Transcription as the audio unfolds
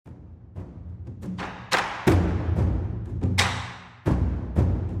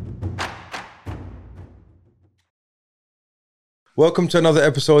Welcome to another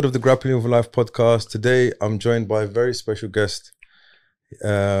episode of the Grappling with Life podcast. Today, I'm joined by a very special guest.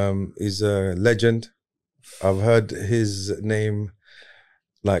 He's a legend. I've heard his name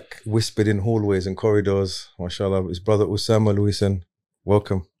like whispered in hallways and corridors. MashaAllah, his brother Usama Louison.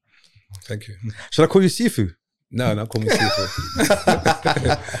 Welcome. Thank you. Should I call you Sifu? No, call me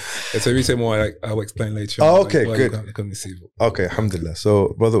Sifu. It's a reason why I'll explain later. Oh, okay, good. Call me Sifu. Okay, alhamdulillah.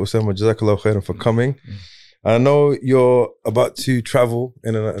 So, brother Usama, Jazakallah khairan for coming. I know you're about to travel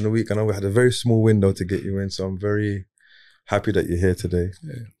in a week. I know we had a very small window to get you in, so I'm very happy that you're here today.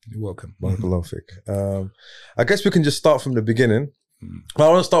 Yeah, you're welcome. Barakallahu fiqh. I guess we can just start from the beginning. I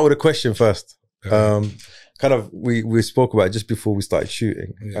want to start with a question first. Kind of, we spoke about it just before we started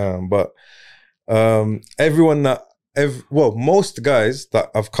shooting. Yeah. Most guys that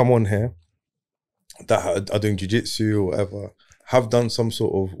have come on here that are doing jiu-jitsu or whatever have done some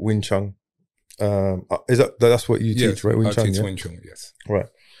sort of Wing Chun. That's what you teach, right? I teach Wing Chun, yes. Right.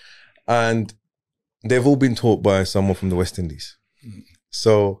 And they've all been taught by someone from the West Indies.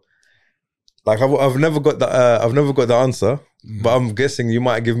 So, like, I've never got the answer, but I'm guessing you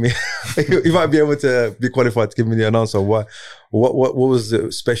might give me, you might be able to be qualified to give me an answer. Why? What was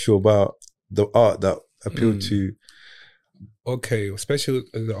special about the art that appealed to you? Okay, special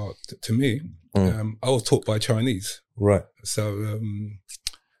art to me. I was taught by Chinese, right? So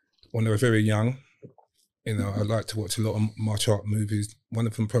when I was very young, I liked to watch a lot of martial art movies. One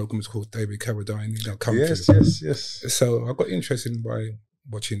of them programs called David Carradine, Kung Fu. Yes. So I got interested by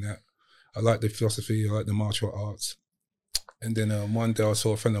watching that. I liked the philosophy, I liked the martial arts. And then one day I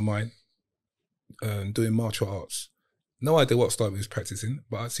saw a friend of mine doing martial arts. No idea what style he was practicing,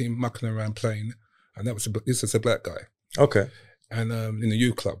 but I seen him mucking around playing, and this was a black guy. Okay. And in the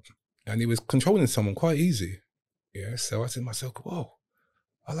youth club, and he was controlling someone quite easy. Yeah, so I said to myself, whoa,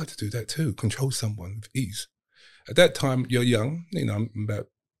 I like to do that too, control someone with ease. At that time, you're young, I'm about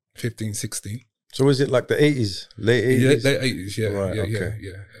 15, 16. So was it like the 80s, late 80s? Yeah, late 80s, yeah. Right, okay.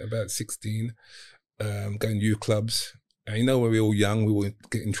 Yeah. About 16, going to youth clubs. And when we were all young, we would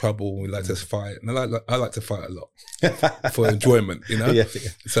get in trouble, we like to fight. And I like to fight a lot for enjoyment, Yeah.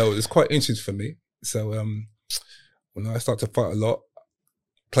 So it's quite interesting for me. So when I started to fight a lot,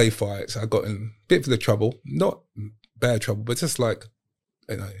 play fights, I got in a bit of the trouble, not bad trouble, but just like,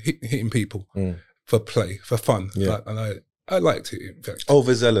 hitting people for play, for fun. Yeah. And I liked it, in fact.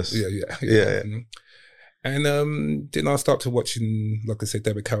 Overzealous. Yeah. And then I started watching, like I said,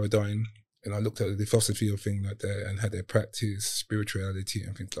 David Carradine, and I looked at the philosophy of things like that and how they practice spirituality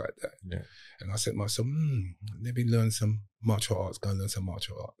and things like that. Yeah. And I said to myself, let me learn some martial arts, go and learn some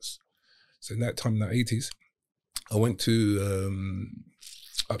martial arts. So in that time, in the 80s, I went to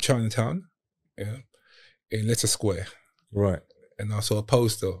up Chinatown, in Leicester Square. Right. And I saw a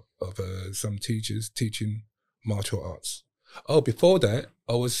poster of some teachers teaching martial arts. Oh, before that,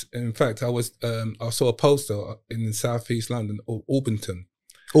 I saw a poster in Southeast London, Orpington.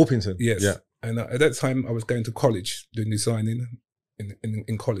 Orpington? Yes. Yeah. And at that time, I was going to college, doing designing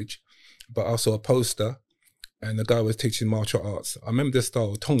in college. But I saw a poster, and the guy was teaching martial arts. I remember the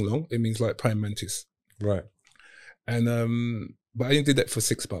style, Tonglong. It means like praying mantis. Right. And but I only did that for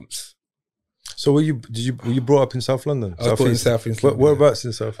 6 months. So were you brought up in South London? I was born in South East London. Whereabouts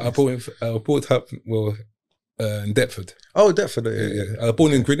in South East? I was brought up in Deptford. Oh, Deptford. Yeah. I was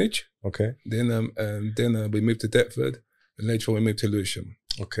born in Greenwich. Okay. Then we moved to Deptford, and later on we moved to Lewisham.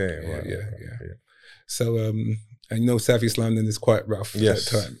 Okay. Right. Yeah. So and South East London is quite rough at that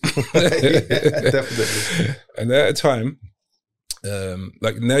time. Yeah, definitely. And at that time,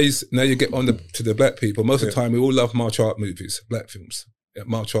 like now you get on to the black people. Most of the time, we all love martial art movies, black films,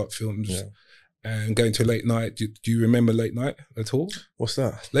 martial art films. Yeah. And going to late night. Do you remember late night at all? What's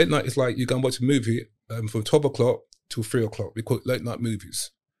that? Late night is like you go and watch a movie from 12 o'clock till 3 o'clock. We call it late night movies.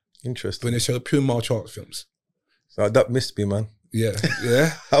 Interesting. When they show pure martial arts films. So that missed me, man. Yeah.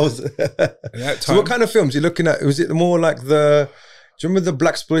 I was. At that time, so what kind of films you're looking at? Was it more like do you remember the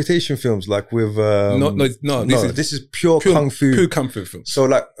blaxploitation films, like with? No. This is pure kung fu. Pure kung fu films. So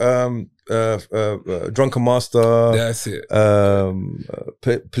like Drunken Master. That's it.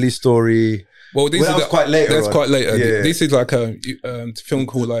 Police Story. Well, that was quite later. That's quite later. Yeah. This is like a film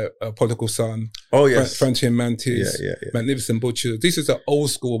called like Prodigal Son. Oh yes. Franchi and Mantis. Yeah. Magnificent Butcher. This is an old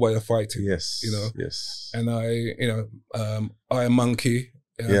school way of fighting. Yes. Yes. And Iron Monkey.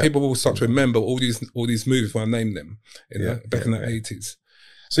 People will start to remember all these movies when I name them. Back in the 80s.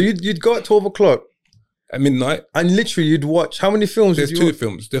 So you'd go at 12 o'clock at midnight, and literally you'd watch how many films? There's 2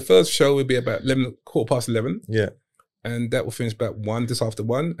 films. The first show would be about 11:15. Yeah. And that will finish about 1, just after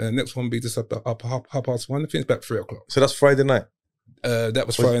 1. And the next one will be just up half past 1. It finishes about 3 o'clock. So that's Friday night? That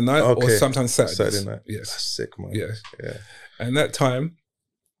was Friday night or okay. sometimes Saturdays. Saturday night. Yes. That's sick, man. Yes. Yeah. And that time,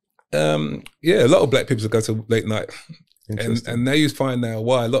 a lot of black people would go to late night. And now you find now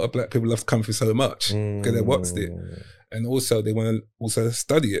why a lot of black people love country so much, because they watched it. And also they want to also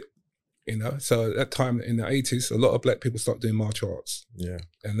study it, you know. So at that time in the 80s, a lot of black people started doing martial arts. Yeah.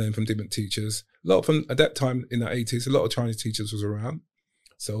 And learn from different teachers. A lot of them, at that time in the 80s, a lot of Chinese teachers was around.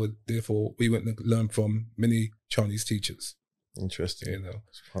 So therefore we went to learn from many Chinese teachers. Interesting. You know.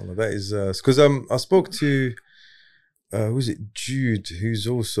 That is, because I spoke to, who's it, Jude, who's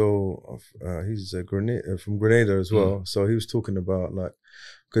also, he's from Grenada as well. So he was talking about like,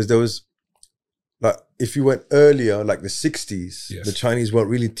 because there was, like, if you went earlier, like the 60s, the Chinese weren't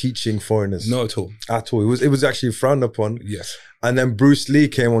really teaching foreigners. Not at all. At all. It was actually frowned upon. Yes. And then Bruce Lee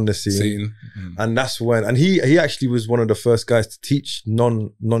came on the scene. And that's when, and he actually was one of the first guys to teach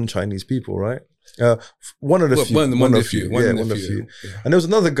non-Chinese people, right? One of the few. One of the few. Yeah. And there was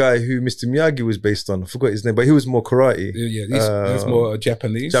another guy who Mr. Miyagi was based on. I forgot his name, but he was more karate. Yeah, he's more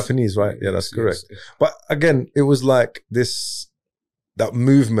Japanese. Japanese, right? Yeah, that's correct. Yes. But again, it was like that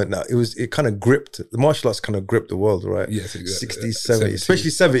movement. Now it kind of gripped the martial arts. Kind of gripped the world, right? Yes, exactly. 60s, 70s,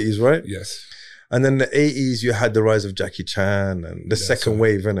 especially 70s, right? Yes. And then the 80s, you had the rise of Jackie Chan and the second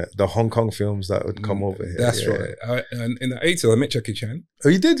wave, innit? The Hong Kong films that would come over here. That's right. And in the 80s, I met Jackie Chan. Oh,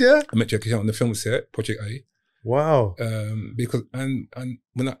 you did, yeah? I met Jackie Chan on the film set, Project A. Wow. Because when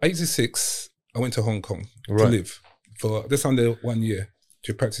I 86, I went to Hong Kong to live for just under 1 year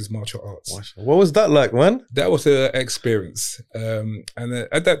to practice martial arts. What was that like, man? That was an experience. And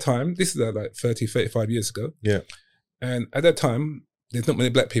at that time, this is like 30, 35 years ago. Yeah. And at that time, there's not many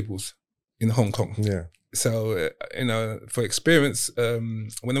black peoples in Hong Kong. Yeah. So, for experience,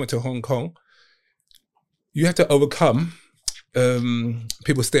 when I went to Hong Kong, you have to overcome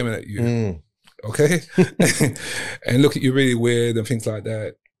people staring at you, okay? And look at you really weird and things like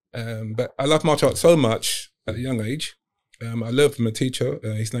that. But I love martial arts so much at a young age. I learned from a teacher,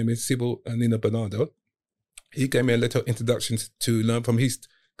 his name is Sybil Nina Bernardo. He gave me a little introduction to learn from his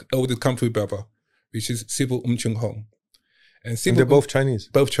older Kung Fu brother, which is Sybil Chung Hong. And they're both Chinese?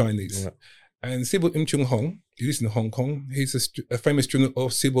 Both Chinese. Yeah. And Sybil Chung Hong, he lives in Hong Kong. He's a famous student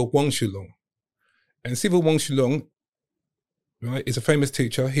of Sybil Wong Shulong. And Sybil Wong Shulong, right, is a famous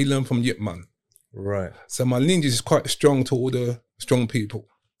teacher. He learned from Yip Man. Right. So my lineage is quite strong to all the strong people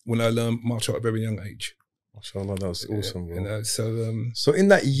when I learned martial art at a very young age. MashaAllah, that was awesome, bro. So in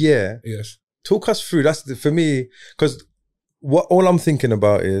that year, yes, talk us through. That's for me, because all I'm thinking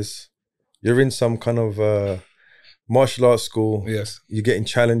about is you're in some kind of martial arts school. Yes, you're getting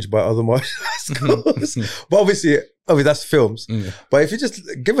challenged by other martial arts schools. But obviously that's films. But if you just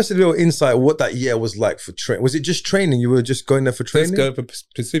give us a little insight what that year was like for training. Was it just training? You were just going there for training?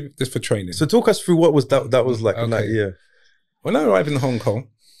 Just for training. So talk us through what was that was like in that year. When I arrived in Hong Kong,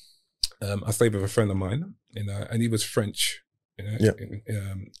 I stayed with a friend of mine, and he was French, I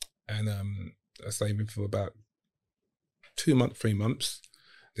stayed with him for about 2 months, 3 months.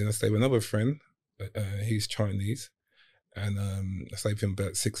 Then I stayed with another friend, he's Chinese, and I stayed with him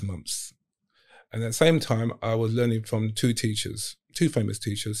about 6 months. And at the same time, I was learning from two famous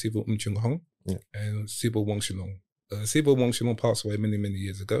teachers, Sybil Chung Hong and Sybil Wong Shulong. Sybil Wong Shulong passed away many, many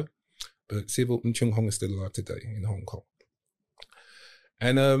years ago, but Sybil Chung Hong is still alive today in Hong Kong.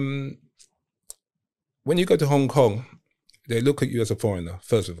 And when you go to Hong Kong, they look at you as a foreigner,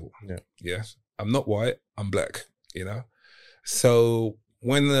 first of all. Yeah. Yes. I'm not white, I'm black, So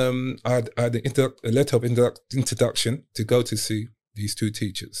when I had a letter of introduction to go to see these two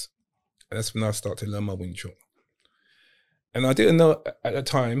teachers, and that's when I started to learn my Wing Chun. And I didn't know at the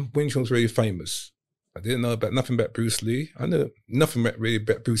time, Wing Chun was really famous. I didn't know nothing about Bruce Lee. I knew nothing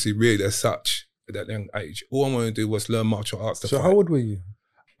about Bruce Lee really as such at that young age. All I wanted to do was learn martial arts. So how old were you?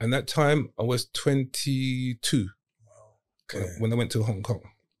 And that time I was 22 when I went to Hong Kong,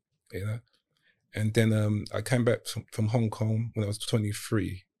 And then I came back from Hong Kong when I was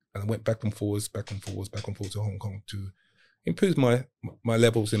 23, and I went back and forwards to Hong Kong to improve my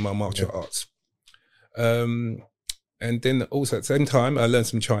levels in my martial arts. And then also at the same time, I learned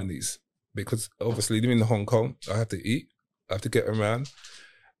some Chinese, because obviously living in Hong Kong, I have to eat, I have to get around,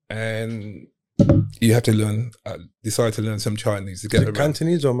 and you have to learn, decide to learn some Chinese to get around.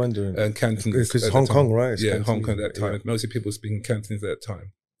 Cantonese or Mandarin? Cantonese. Because Hong Kong, right? Yeah, Cantonese. Hong Kong at that time. Yeah. Mostly people speaking Cantonese at that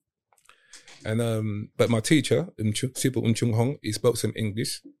time. And but my teacher, Sybil Chung Hong, he spoke some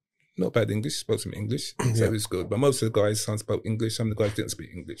English. Not bad English, spoke some English. So it was good. But most of the guys, some spoke English, some of the guys didn't speak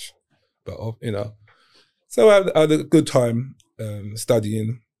English. But, So I had a good time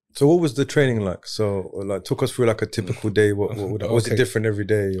studying. So what was the training like? So talk us through like a typical day. What was it different every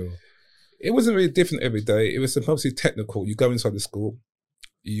day? Or? It wasn't really different every day. It was mostly technical. You go inside the school,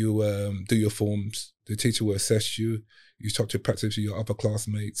 you do your forms. The teacher will assess you. You start to practice with your upper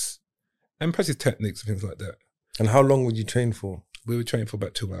classmates and practice techniques and things like that. And how long would you train for? We were training for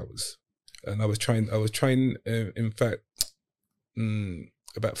about 2 hours, and I was trained. In fact,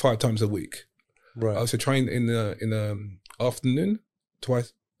 about 5 times a week. Right. I was trained in the afternoon,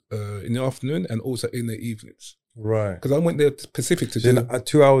 twice in the afternoon, and also in the evenings. Right. Because I went there Pacific to So do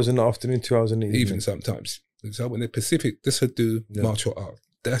 2 hours in the afternoon, 2 hours in the evening. evening sometimes. So I went there Pacific just to do martial art.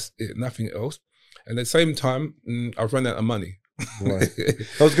 That's it, nothing else. And at the same time, I've run out of money. Right.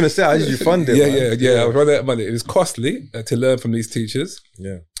 I was going to say, how did you fund it? Yeah. I was running out of money. It was costly to learn from these teachers.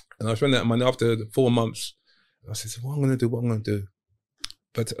 Yeah. And I was running out of money after 4 months. I said, what am I going to do?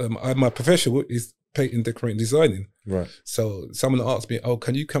 But my profession is painting, decorating, designing. Right. So someone asked me, oh,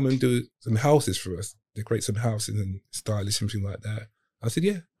 can you come and do some houses for us? Decorate some houses and stylish, something like that. I said,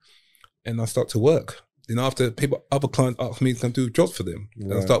 yeah. And I start to work. Then after other clients ask me to come do jobs for them.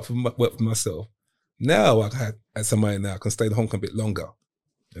 Right. And I start to work for myself. Now I had some money now. I can stay in Hong Kong a bit longer.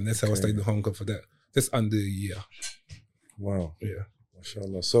 And that's how I stayed in Hong Kong for that. Just under a year. Wow. Yeah.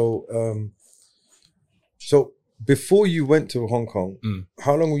 MashaAllah. So before you went to Hong Kong,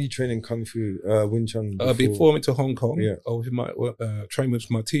 how long were you training Kung Fu, Wing Chun? Before I went to Hong Kong, I was trained with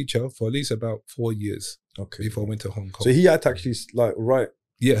my teacher for at least about 4 years. Okay. Before I went to Hong Kong. So he had to actually write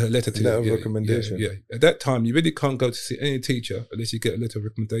a letter of recommendation. Yeah. At that time, you really can't go to see any teacher unless you get a letter of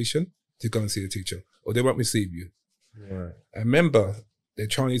recommendation to go and see a teacher, or they won't receive you. Right. And remember, the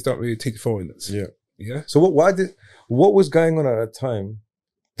Chinese don't really teach foreigners. Yeah. Yeah. So what was going on at that time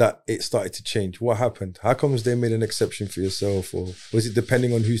that it started to change? What happened? How comes they made an exception for yourself, or was it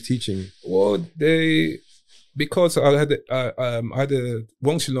depending on who's teaching? Well, because I had a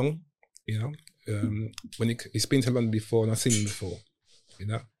Wong Shilong, when he's been to London before and I've seen him before,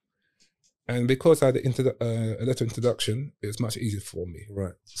 and because I had a letter of introduction, it was much easier for me.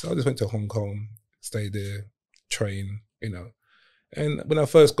 Right. So I just went to Hong Kong, stayed there, train, and when I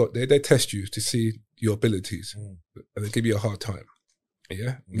first got there, they test you to see your abilities, and they give you a hard time.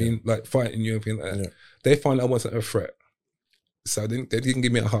 Yeah, I mean, like fighting you and everything like that. Yeah. They found I wasn't a threat, so they didn't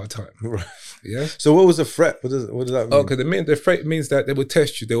give me a hard time. Right. Yeah. So what was a threat? What does that mean? Okay, the threat means that they will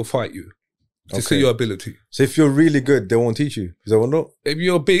test you, they will fight you to see your ability. So if you're really good, they won't teach you. Is that what not? If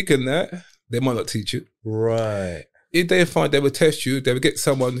you're big in that, they might not teach you. Right. If they find they will test you, they will get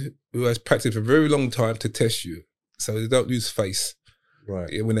someone who has practiced for a very long time to test you, so they don't lose face.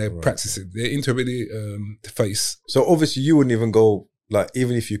 Right. When they're practicing, they're into really face. So obviously, you wouldn't even go. Like,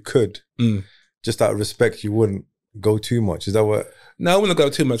 even if you could, just out of respect, you wouldn't go too much. Is that what? No, I wouldn't go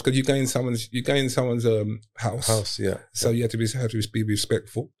too much because you go in someone's house. House, yeah. So you have to be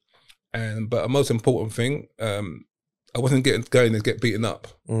respectful. But a most important thing, I wasn't going to get beaten up,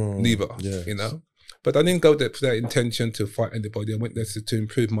 neither. Yes. But I didn't go there for that intention to fight anybody. I went there to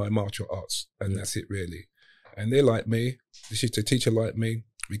improve my martial arts, and that's it really. And they like me. The teacher liked me.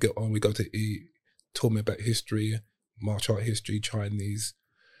 We get on. We go to eat. Taught me about history. Martial art history, Chinese,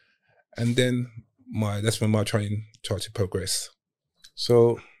 and then that's when my training started to progress.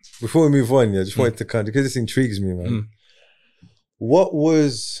 So before we move on, I just wanted to because this intrigues me, man. What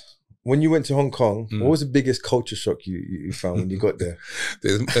was, when you went to Hong Kong, what was the biggest culture shock you found when you got there?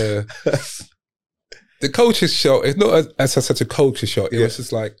 The culture shock, it's not as such a culture shock, it was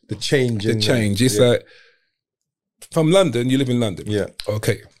just like the change. It's like, from London, you live in London. Yeah.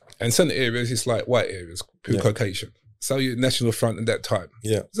 Okay. And certain areas, it's like white areas, pure Caucasian. So you're National Front at that time.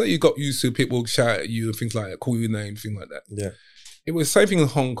 Yeah. So you got used to people shout at you and things like that, call you names, things like that. Yeah. It was the same thing in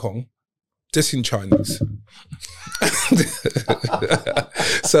Hong Kong, just in Chinese.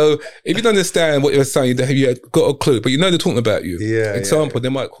 So if you don't understand what you're saying, you got a clue, but you know they're talking about you. Yeah. Example, they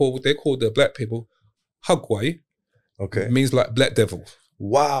call the black people Hagwai. Okay. It means like black devil.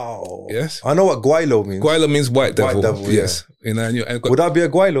 Wow. Yes. I know what Guaylo means. Guaylo means white devil. White devil, yes. Would I be a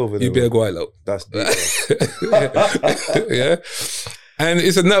Guaylo over there? You'd be a Guaylo. That's deep. Yeah. And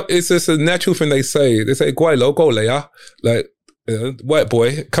it's just a natural thing they say. They say, Guaylo, go there. Like, white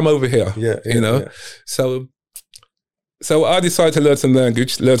boy, come over here. Yeah. Yeah. So I decided to learn some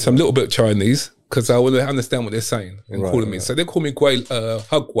language, learn some little bit of Chinese, because I want to understand what they're saying and calling me. So they call me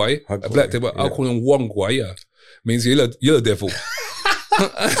Hagwai, a black devil. I'll call them Wong Guai. Yeah. Means you're a devil.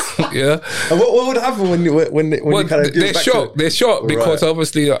 Yeah. And what would happen when you kind of they're shocked? They're shocked because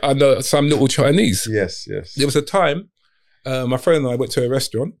obviously I know some little Chinese. Yes, yes. There was a time, my friend and I went to a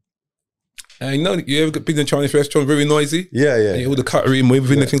restaurant, and you ever been in a Chinese restaurant, very noisy? Yeah, yeah. And all the cutlery and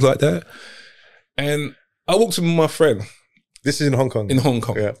everything and things like that. And I walked with my friend. This is in Hong Kong. In Hong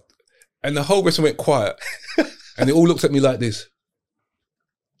Kong. Yeah. And the whole restaurant went quiet, and they all looked at me like this.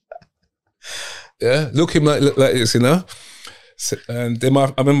 Yeah, looking look like this, you know. So, and then I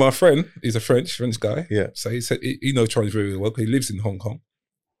remember my friend, he's a French guy. Yeah. So he said, he knows Chinese very well. He lives in Hong Kong.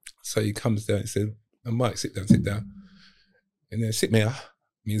 So he comes down and said, Mike, sit down. And then sit me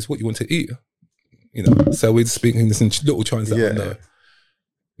means what you want to eat. You know, so we're speaking this in little Chinese that I know.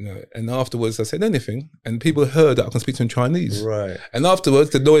 You know, and afterwards I said anything, and people heard that I can speak to them Chinese. Right. And afterwards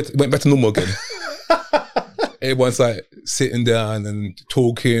the noise went back to normal again. Everyone's like sitting down and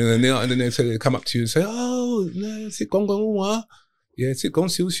talking, and then they say, they come up to you and say, "Oh, sit gong gong ma, yeah, sit gong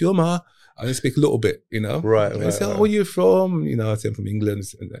xiu xiu ma." And they speak a little bit, you know. Right. And they say, "Oh, where you from?" You know, I say I'm from England.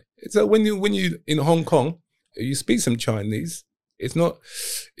 So when you in Hong Kong, you speak some Chinese. It's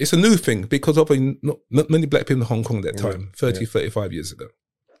a new thing because of not many black people in Hong Kong at that time, 35 years ago.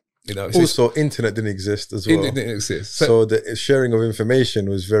 You know, also, internet didn't exist as well. Internet didn't exist. So the sharing of information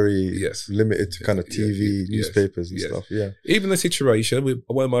was very limited to kind of TV, newspapers and stuff. Yeah. Even the situation with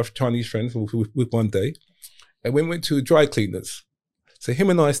one of my Chinese friends with one day, and when we went to dry cleaners. So him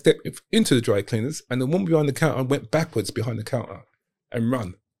and I stepped into the dry cleaners, and the woman behind the counter went backwards behind the counter and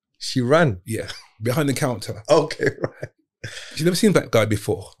ran. She ran? Yeah, behind the counter. Okay, right. She'd never seen that guy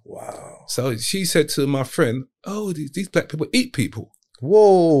before. Wow. So she said to my friend, "Oh, these black people eat people."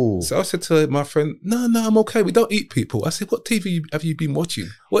 Whoa. So I said to my friend, no, I'm okay. We don't eat people. I said, what TV have you been watching?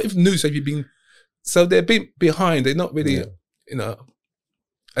 What news have you been? So they're behind. They're not really, you know,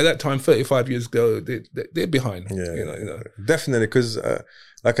 at that time, 35 years ago, they're behind. Yeah, you know. Definitely. Because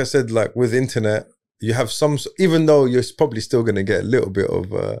like I said, like with internet, you have some, even though you're probably still going to get a little bit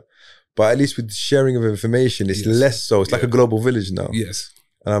of, but at least with sharing of information, it's less so. It's like a global village now. Yes.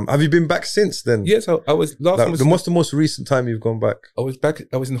 Have you been back since then? Yes, I was what's the most recent time you've gone back? I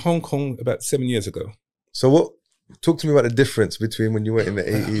was in Hong Kong about 7 years ago. So talk to me about the difference between when you went in the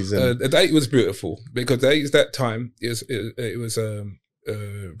 80s and the 80s was beautiful because the 80s that time it was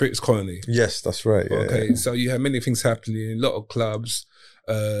British colony. Yes, that's right. Yeah, okay, so you had many things happening, a lot of clubs,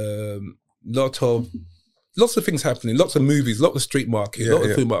 lots of things happening, lots of movies, lots of street market, lot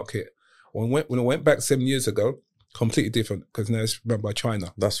of food market. When I went back 7 years ago, completely different because now it's run by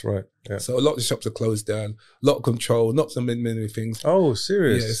China. That's right. Yeah. So a lot of the shops are closed down, a lot of control, not so many things. Oh,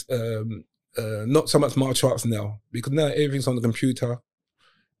 serious? Yes. Not so much martial arts now because now everything's on the computer,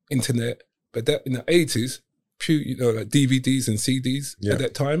 internet. But that in the 80s, you know, like DVDs and CDs at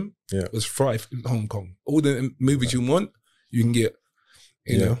that time was rife in Hong Kong. All the movies you want, you can get.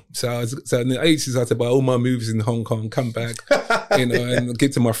 You know, so in the 80s, I had to buy all my movies in Hong Kong, come back, you know, and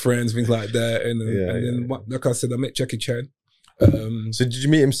give to my friends, things like that. And then, like I said, I met Jackie Chan. So did you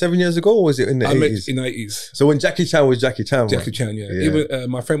meet him 7 years ago, or was it in the 80s? I met in the 80s. So when Jackie Chan was Jackie Chan, Jackie Chan, Even,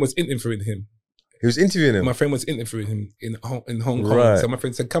 my friend was interviewing him. He was interviewing him? My friend was interviewing him in Hong Kong. Right. So my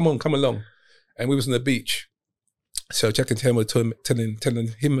friend said, come along. And we was on the beach. So Jackie Chan was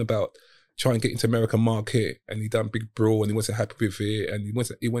telling him about trying to get into American market, and he done Big Brawl, and he wasn't happy with it, and he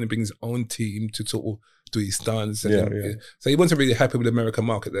wanted to bring his own team to sort of do his stunts. And so he wasn't really happy with the American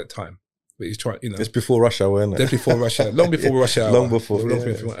market at that time. But he's trying, you know. It's before Rush Hour, isn't it? That's before Rush Hour. Long before Rush Hour. Long before.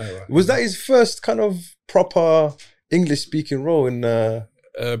 Was that his first kind of proper English speaking role in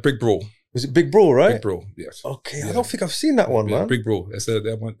Big Brawl? Was it Big Brawl, right? Big Brawl, yes. Okay, I don't think I've seen that one, man. Big Brawl.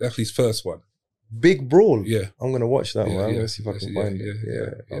 That's his first one. Big Brawl. Yeah. I'm gonna watch that one. Let's see if I can find it.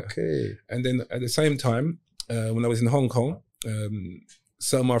 Yeah. Okay. And then at the same time, when I was in Hong Kong,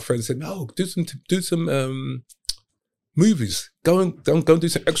 some of my friends said, "No, do some movies. Go and do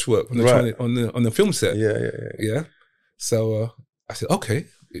some extra work on the film set." Yeah. So I said, "Okay,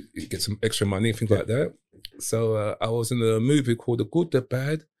 you get some extra money, things like that." So I was in a movie called The Good, the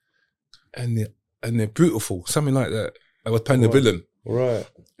Bad, and the Beautiful, something like that. I was playing the villain. Right.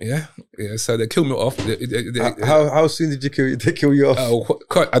 Yeah. So they killed me off. How soon did they kill you off?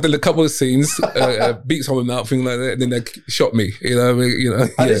 I did a couple of scenes, beat someone up, things like that, and then they shot me. You know.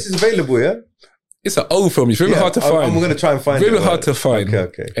 And this is available, yeah. It's an old film. It's really hard to find. I'm going to try and find it. Really hard to find.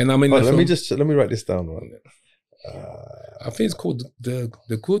 Okay. And I'm in. Let me write this down. I think it's called the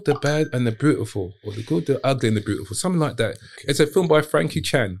Good, the Bad, and the Beautiful, or The Good, the Ugly, and the Beautiful, something like that. Okay. It's a film by Frankie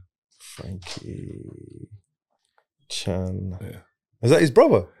Chan. Frankie Chan. Yeah. Is that his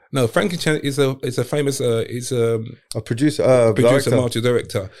brother? No, Frankie Chan is a famous a producer, martial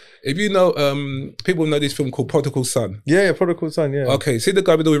director. If you know, people know this film called Prodigal Son. Yeah, Prodigal Son. Yeah. Okay, see the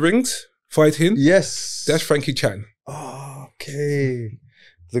guy with the rings fighting? Yes, that's Frankie Chan. Oh, okay.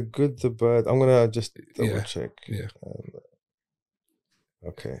 The Good, the Bad. I'm gonna just double check. Yeah.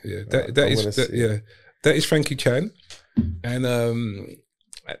 Okay. Yeah, that is Frankie Chan, and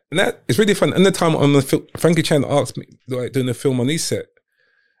that it's really fun. And the time on the film, Frankie Chan asked me, like, doing a film on his set,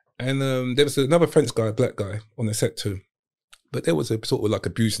 and there was another French guy, black guy, on the set too. But there was a sort of like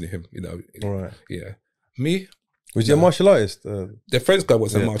abusing him, Right. Yeah. Me, Was he a martial artist? the French guy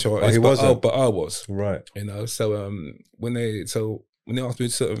was a martial artist, he wasn't. but I was. Right. So when they asked me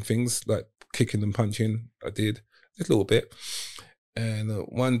certain things like kicking and punching, I did just a little bit. And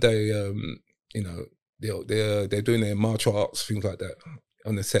one day, they're doing their martial arts, things like that,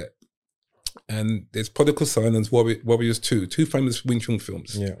 on the set. And there's Prodigal Son and Warriors 2, two famous Wing Chun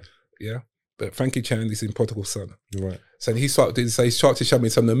films. Yeah. Yeah. But Frankie Chan is in Prodigal Son. Right. So he started to show me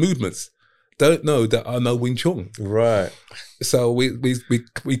some of the movements. Don't know that I know Wing Chun. Right. So we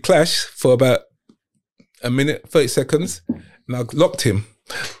clashed for about a minute, 30 seconds, and I locked him.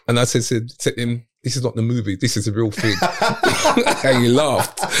 And I said to him, this is not the movie, this is a real thing. And he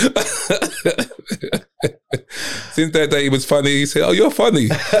laughed. Since that day, he was funny. He said, "Oh, you're funny.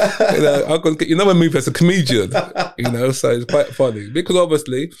 I'm gonna get you another movie as a comedian." So it's quite funny because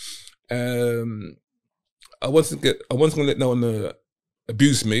obviously, I wasn't gonna let no one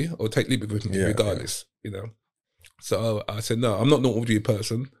abuse me or take liberty with me, regardless. So I said, "No, I'm not an ordinary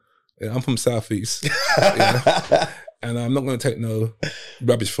person. I'm from Southeast." And I'm not going to take no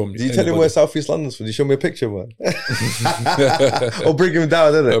rubbish from you. Did you tell him where South East London's from? Did you show me a picture, man? Or bring him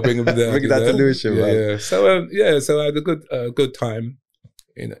down, didn't it? Or bring him down. Bring him down to Lewisham, man. Yeah. So I had a good time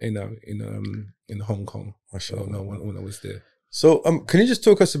in Hong Kong. When I was there. So can you just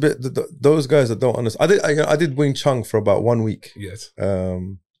talk us a bit? Those guys that don't understand. I did Wing Chun for about 1 week. Yes.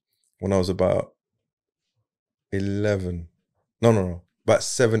 When I was about 11. No. About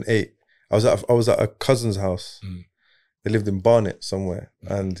 7, 8. I was at a cousin's house. Mm. They lived in Barnet somewhere,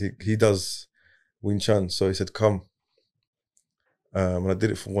 and he does Wing Chun. So he said, "Come." And I did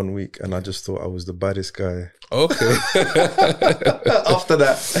it for 1 week, and I just thought I was the baddest guy. Okay. After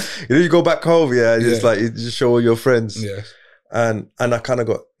that, you go back home, just like you just show all your friends. Yeah. And I kind of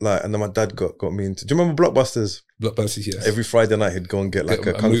got like, and then my dad got me into. Do you remember Blockbusters? Blockbusters, yes. Every Friday night he'd go and get like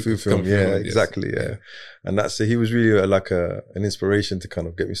a kung fu film. Yeah, exactly. Yeah. And he was really an inspiration to kind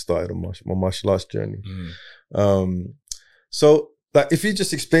of get me started on my martial arts journey. Mm. So like, if you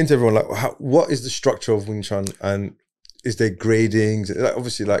just explain to everyone like what is the structure of Wing Chun, and is there gradings? Like,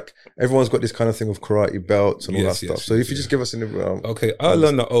 obviously, like everyone's got this kind of thing of karate belts and all that stuff. So if you just give us okay, I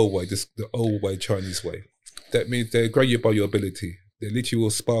learned the old way, the old way, Chinese way. That means they grade you by your ability. They literally will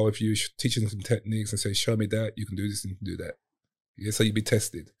spar with you, teaching some techniques and say, "Show me that, you can do this and you can do that." Yeah, so you be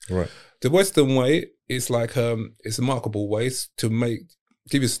tested. Right. The Western way is like it's a marketable way to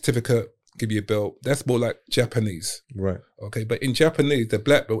give you a certificate, give you a belt. That's more like Japanese. Right. Okay, but in Japanese, the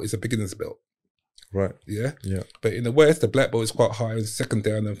black belt is a beginner's belt. Right. Yeah. Yeah. But in the West, the black belt is quite high, and second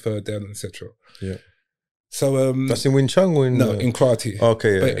dan and third dan, etc. Yeah. So that's in Wing Chun or in karate.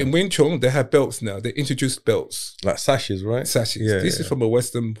 Okay. But in Wing Chun, they have belts now. They introduced belts. Like sashes, right? Sashes. Yeah, this is from a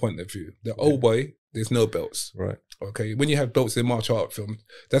Western point of view. The old way, there's no belts. Right. Okay. When you have belts in martial art film,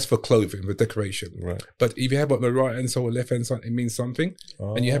 that's for clothing, for decoration. Right. But if you have it on the right hand side or left hand side, it means something.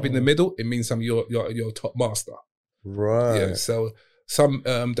 Oh. And you have it in the middle, it means something. You're top master. Right. Yeah. So some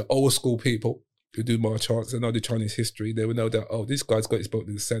the old school people who do martial arts and know the Chinese history, they will know that, oh, this guy's got his belt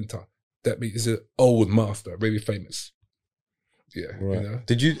in the center. That means he's an old master, very famous. Yeah. Right.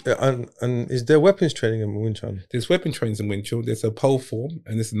 Did you and is there weapons training in Wing Chun? There's weapon trains in Wing Chun. There's a pole form,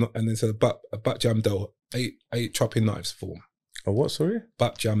 and there's a bat jam do, eight chopping knives form. A what? Sorry.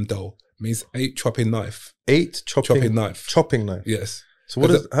 Bat jam do means 8 chopping knife. 8 chopping knife. Chopping knife. Yes. So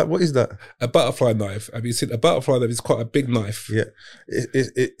what is that? A butterfly knife. Have you seen a butterfly knife? Is quite a big knife. Yeah.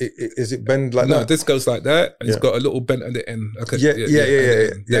 Is it bend like that? No, this goes like that, and it's got a little bend at the end. Like yeah.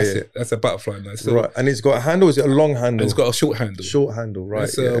 That's it. That's a butterfly knife. So, right. And it's got a handle. Is it a long handle? And it's got a short handle. Short handle. Right.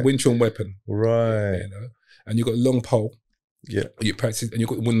 It's a Wing Chun weapon. Right. And you got a long pole. Yeah. You practice, and you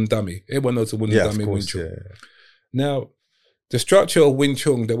got a wooden dummy. Everyone knows a wooden dummy in Wing Chun. Yeah. Now, the structure of Wing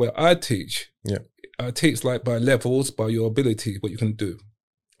Chun, the way I teach, I teach like by levels, by your ability, what you can do.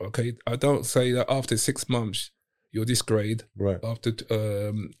 Okay, I don't say that after 6 months you're this grade. Right. After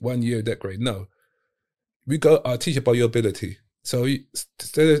 1 year that grade. No, I teach you by your ability. So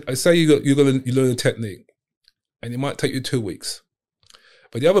I say you learn a technique, and it might take you 2 weeks,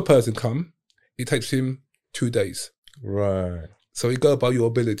 but the other person it takes him 2 days. Right. So you go by your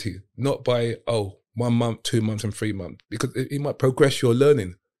ability, not by 1 month, 2 months, and 3 months, because it might progress your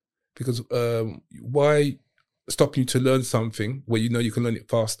learning. Because why stop you to learn something where you know you can learn it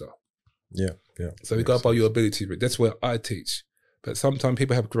faster? Yeah. So we go by your ability. That's where I teach. But sometimes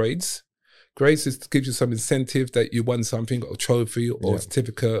people have grades. Grades is to give you some incentive that you won something, or a trophy or a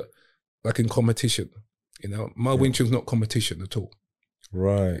certificate, like in competition. My Wing Chun's not competition at all.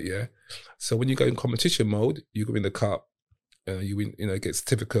 Right. Yeah. So when you go in competition mode, you go in the cup, you win, get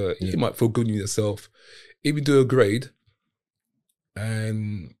certificate. You might feel good in yourself. Even do a grade,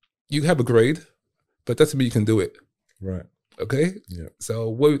 and you have a grade, but doesn't mean you can do it. Right. Okay? Yeah.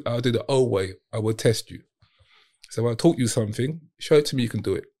 So I'll do the old way. I will test you. So I'll taught you something, show it to me you can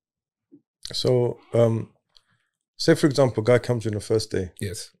do it. So, say for example, a guy comes in the first day.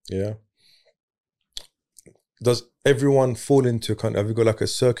 Yes. Yeah. Does everyone fall into have you got like a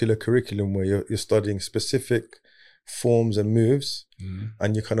circular curriculum where you're studying specific forms and moves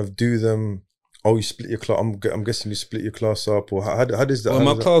and you kind of do them? Oh, you split your class. I'm guessing you split your class up, or how does that?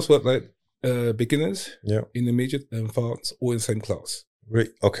 Well, my class worked like beginners, intermediate, and advanced, all in the same class. Right.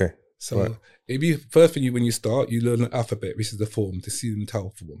 Okay. So if you when you start, you learn the alphabet, which is the form, the Selim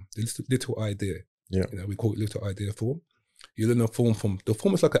Tau form, the little idea. Yeah. We call it little idea form. You learn the form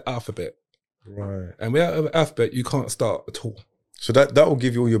is like an alphabet. Right. And without an alphabet, you can't start at all. So that will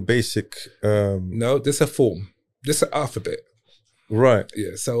give you all your basic. No, this is a form. This is an alphabet. Right.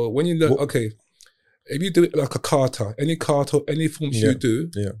 Yeah. So when you learn, if you do it like a kata, any forms you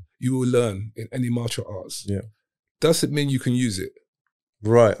do, you will learn in any martial arts. Yeah. Doesn't mean you can use it.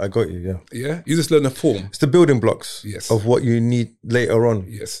 Right, I got you. Yeah. Yeah. You just learn a form. It's the building blocks. Yes. Of what you need later on.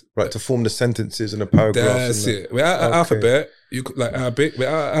 Yes. Right, to form the sentences and the paragraphs. That's it. Without an alphabet, you like Arabic.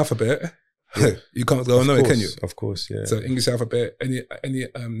 Without an alphabet, you can't go on it, can you? Of course, yeah. So English alphabet, any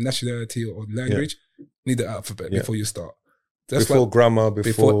nationality or language, need the alphabet before you start. That's before grammar,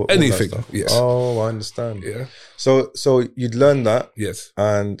 before anything. Yes. Oh, I understand. Yeah. So you'd learn that. Yes.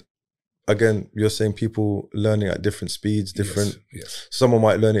 And again, you're saying people learning at different speeds, different. Yes. Someone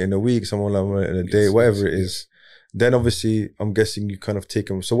might learn it in a week, someone might learn it in a day, whatever it is. Then obviously, I'm guessing you kind of take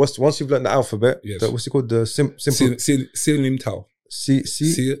them. So once you've learned the alphabet, what's it called? The simple. Selim Tau.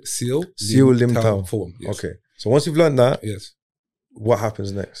 Selim Tau form. Yes. Okay. So once you've learned that, yes. What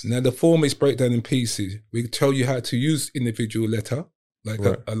happens next? Now the form is breakdown in pieces. We tell you how to use individual letter, like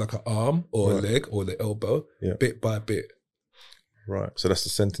an arm or a leg or the elbow, bit by bit. Right. So that's the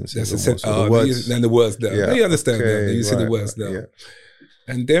sentence. That's the sentence. The words. Then the words there. Yeah. You understand now. You see the words now. Yeah.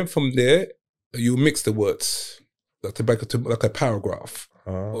 And then from there, you mix the words to make like a paragraph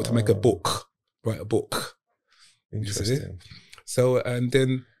or to make a book. Write a book. Interesting. So, and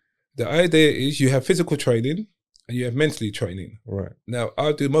then the idea is you have physical training and you have mentally training. Right. Now,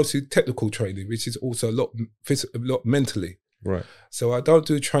 I do mostly technical training, which is also a lot mentally. Right. So I don't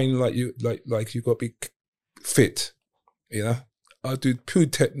do training like you got to be fit. You know, I do pure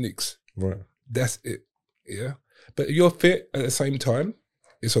techniques. Right. That's it. Yeah. But if you're fit at the same time,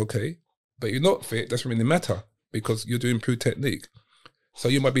 it's okay. But you're not fit, doesn't really matter because you're doing pure technique. So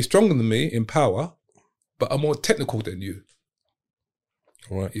you might be stronger than me in power, but I'm more technical than you.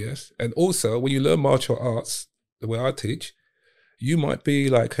 Right. Yes. And also, when you learn martial arts, the way I teach, you might be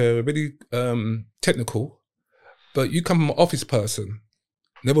like a really technical, but you come from an office person,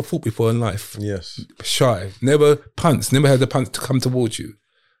 never fought before in life. Yes. Shy, never punts, never had the punch to come towards you.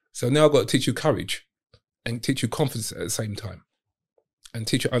 So now I've got to teach you courage and teach you confidence at the same time and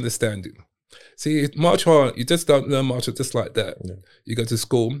teach you understanding. See, martial art, you just don't learn martial just like that. Yeah. You go to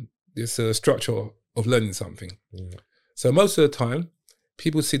school, there's a structure of learning something. Yeah. So most of the time,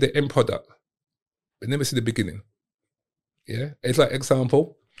 people see the end product, but never see the beginning. Yeah, it's like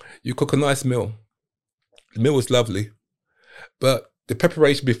example, you cook a nice meal. The meal is lovely, but the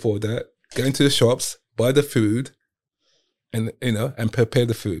preparation before that, go into the shops, buy the food, and and prepare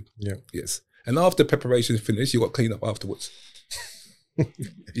the food. Yeah. Yes. And after preparation is finished, you got to clean up afterwards.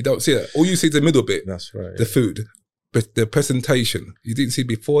 You don't see that. All you see is the middle bit. That's right. The food, but the presentation. You didn't see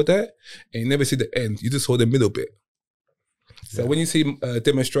before that, and you never see the end. You just saw the middle bit. So when you see a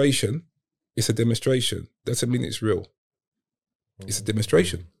demonstration, it's a demonstration. Doesn't mean it's real. It's a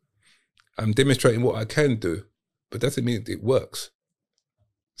demonstration. I'm demonstrating what I can do, but doesn't mean it works.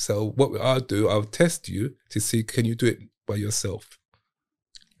 So what I'll do, I'll test you to see, can you do it by yourself?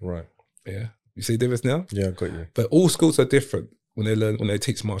 Right. Yeah. You see the difference now? Yeah, I got you. But all schools are different when they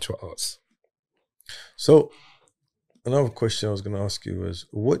teach martial arts. So another question I was going to ask you was,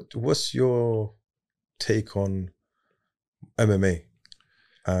 what's your take on MMA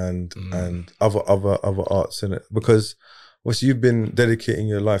and other arts in it? Because obviously you've been dedicating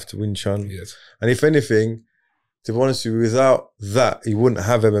your life to Wing Chun. Yes. And if anything, to be honest with you, without that, you wouldn't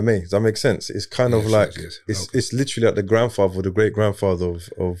have MMA. Does that make sense? It's kind of like, it's literally like the grandfather or the great grandfather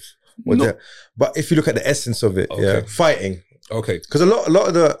of what they're. But if you look at the essence of it, fighting. Okay. Because a lot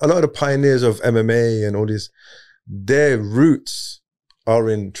of the pioneers of MMA and all this, their roots are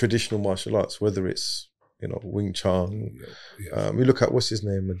in traditional martial arts, whether it's, Wing Chun. Yeah. You look at, what's his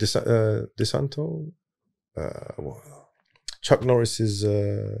name? DeSanto? Chuck Norris's,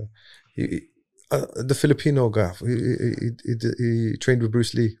 the Filipino guy. He trained with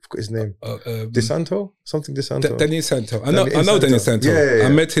Bruce Lee. I forgot his name. DeSanto? Something DeSanto. Danny Santo. I know Danny Santo. Yeah. I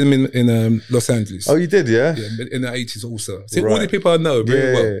met him in Los Angeles. Oh, you did, yeah? Yeah, in the 80s also. See, Right. all the people I know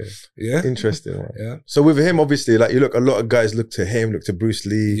very well. Yeah. Interesting one. Yeah. So with him, obviously, like a lot of guys look to him, look to Bruce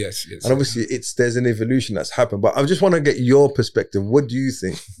Lee. Yes. And obviously there's an evolution that's happened. But I just want to get your perspective. What do you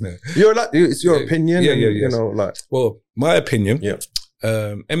think? Yeah. It's your opinion. Yeah, and, yeah, you yes. know, like. Well, my opinion. Yeah.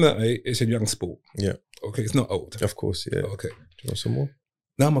 MMA is a young sport. Yeah. Okay, it's not old. Of course, yeah. Okay. Do you want some more?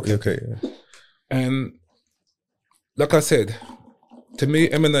 No, I'm okay. Okay, yeah. And like I said, to me,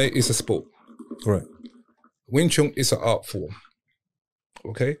 MMA is a sport. Right. Wing Chun is an art form.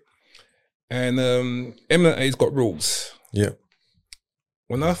 Okay? And MMA's got rules. Yeah.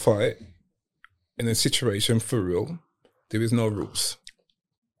 When I fight in a situation for real, there is no rules.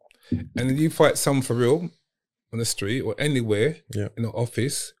 And if you fight someone for real on the street or anywhere, Yeah. in the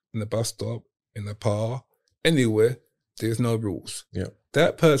office, in the bus stop, in the bar, anywhere, there's no rules. Yeah.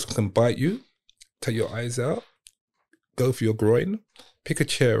 That person can bite you, take your eyes out, go for your groin, pick a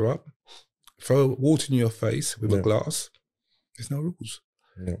chair up, throw water in your face with a glass. There's no rules.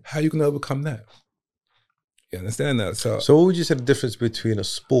 Yeah. How are you going to overcome that? You understand that? So what would you say the difference between a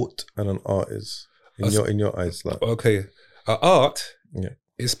sport and an art is in your eyes? Like, Okay, art yeah.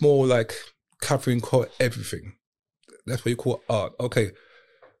 is more like covering everything. That's what you call art. Okay,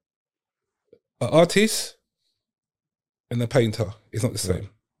 an artist and a painter is not the same.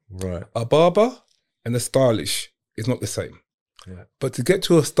 Right. A barber and a stylish is not the same. Yeah. But to get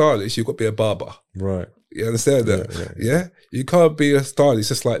to a stylish, you've got to be a barber. Right. You understand that? Yeah. You can't be a stylist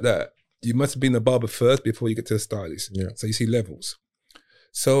just like that. You must have been a barber first before you get to a stylist. Yeah. So you see levels.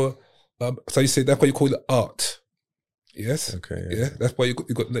 So you say that's why you call it art. Yes. Okay. Yeah. That's why you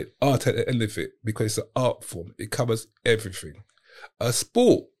got the art at the end of it, because it's an art form. It covers everything. A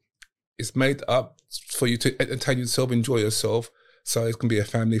sport is made up for you to entertain yourself, enjoy yourself. So it can be a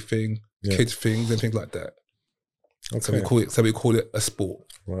family thing, kids things, and things like that. Okay. So we call it a sport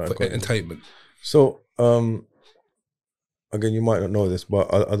for entertainment. So again, you might not know this,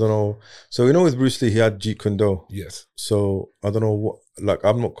 but I don't know. So you know, with Bruce Lee, he had Jeet Kune Do. Yes. So I don't know what. Like,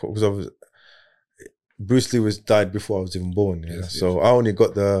 I'm not, because Bruce Lee died before I was even born. Yeah. Yes, so I only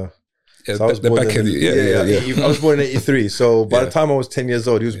got the. Yeah, so I was the born back in, end. Yeah. I was born in '83. So by the time I was 10 years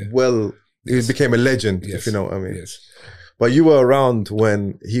old, he was he became a legend. Yes. If you know what I mean. Yes. But you were around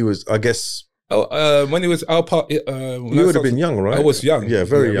when he was, I guess. When he was our part, you would have been young, right? I was young. Yeah,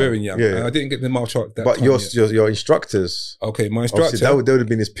 very young. Yeah. And I didn't get the martial art that but time your instructors, okay, my instructor, they would have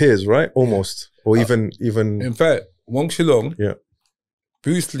been his peers, right? Almost, or even. In fact, Wong Shilong, Yeah.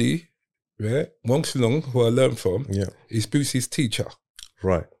 Bruce Lee, yeah, Wong Shilong, who I learned from, Yeah. is Bruce's teacher.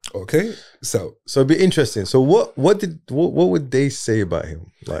 Right. Okay, so it'd be interesting. So what would they say about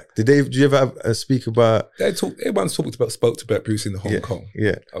him? Like, did you ever have a speak about? Everyone spoke about Bruce in Hong Kong.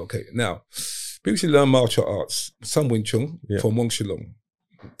 Yeah. Okay, now Bruce learned martial arts, some Wing Chun from Wong Shilong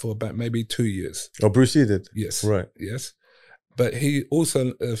for about maybe 2 years. Oh, Bruce Lee did. Yes. Right. Yes, but he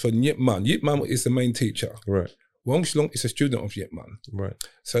also for Yip Man. Yip Man is the main teacher. Right. Wong Shilong is a student of Yip Man. Right.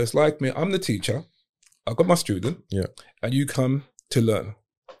 So it's like me. I'm the teacher. I've got my student. Yeah. And you come to learn.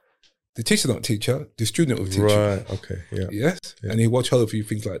 The teacher's not teacher. The student will teach you. Right. Okay. Yeah. Yes. Yeah. And he watch over you,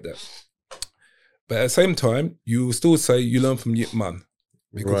 things like that. But at the same time, you will still say you learn from Yip Man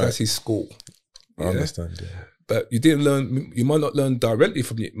because that's his school. I understand. Yeah. But you didn't learn. You might not learn directly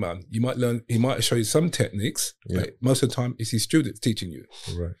from Yip Man. You might learn. He might show you some techniques. Yeah. But most of the time, it's his students teaching you.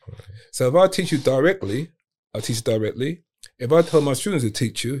 Right. So if I teach you directly, I teach directly. If I tell my students to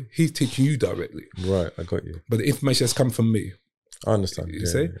teach you, he's teaching you directly. Right. I got you. But the information has come from me. I understand. You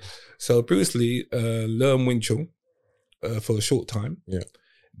see? Yeah. So Bruce Lee learned Wing Chun for a short time. Yeah.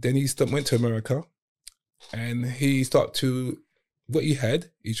 Then he went to America, and he started to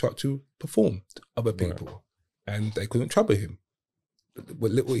he tried to perform to other people, and they couldn't trouble him.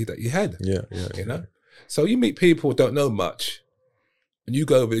 What little that he had. Yeah. You know. So you meet people who don't know much, and you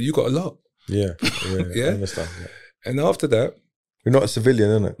go over there, you got a lot. Yeah. Yeah. I understand. Yeah. And after that, you're not a civilian,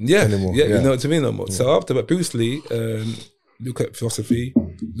 innit? Yeah, anymore. Yeah, you know what I mean no more. So after that, Bruce Lee looked at philosophy,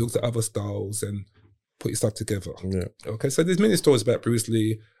 looked at other styles, and put his stuff together. Yeah. Okay, so there's many stories about Bruce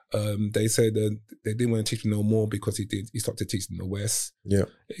Lee. They said that they didn't want to teach him no more because he started teaching in the West. Yeah.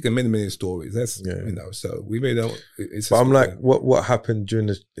 You can many stories. That's you know. So we made out. But I'm like, what happened during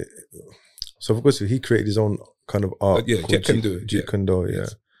this? So of course he created his own kind of art. Jeet Kune Do. Yeah.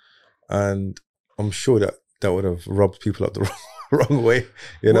 And I'm sure that would have rubbed people up the wrong way,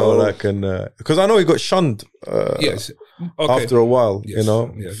 you know, like, and because I know he got shunned. Yes, Okay. after a while, Yes,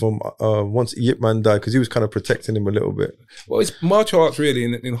 yes. from once Yip Man died, because he was kind of protecting him a little bit. Well, it's martial arts really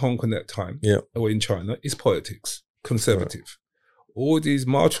in Hong Kong at that time, Yeah. or in China, is politics, conservative. All these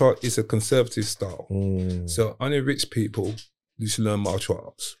martial art is a conservative style. So only rich people used to learn martial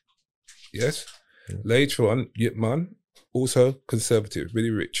arts. Yes. Yeah. Later on, Yip Man, also conservative, really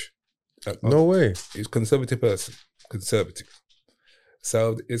rich. No way. He's a conservative person, conservative.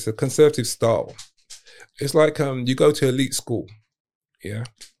 So it's a conservative style. It's like you go to elite school, yeah,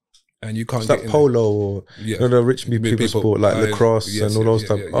 and you can't It's get like in polo or the rich people sport, like lacrosse and all those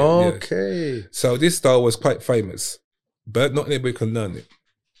stuff. Okay. So this style was quite famous, but not everybody can learn it.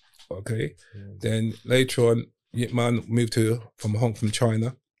 Okay. Then later on, Yip Man moved from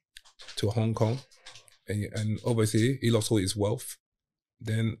China to Hong Kong, and obviously he lost all his wealth.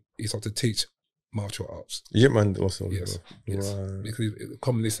 Then he started to teach martial arts. Yip Man also. Yes. Right. Because he was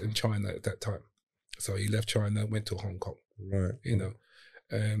communist in China at that time. So he left China, went to Hong Kong. Right.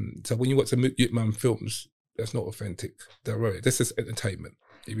 So when you watch the Yip Man films, that's not authentic. They're right. This is entertainment.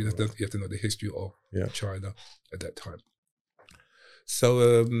 You have to know the history of China at that time.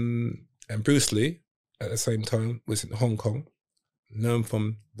 So, and Bruce Lee, at the same time, was in Hong Kong, learned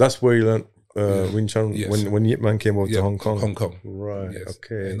from... That's where you learned Wing Chun, yes. when Yip Man came over to Hong Kong. Hong Kong. Right, yes.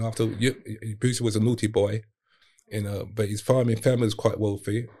 okay. And after, Bruce was a naughty boy, but his family was quite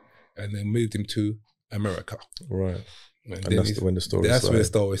wealthy, and they moved him to America. Right. And that's when the story starts. That's started. where the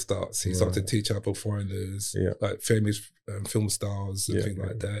story starts. He started to teach other foreigners, like famous film stars and things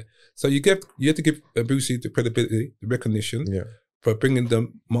like that. So you have to give Bruce Lee the credibility, the recognition for bringing the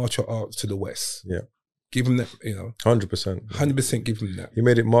martial arts to the West. Yeah. Give him that, 100%. 100% give him that. He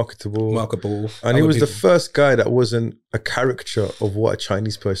made it marketable. And he was the first guy that wasn't a caricature of what a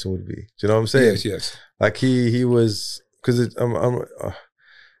Chinese person would be. Do you know what I'm saying? Yes. Like he was, because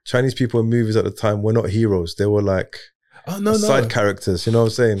Chinese people in movies at the time were not heroes. They were like side characters. You know what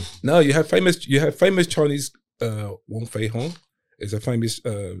I'm saying? No, you have famous Chinese. Wong Fei Hong is a famous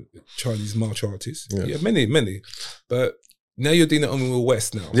Chinese martial artist. Yeah, many. But now you're doing it only with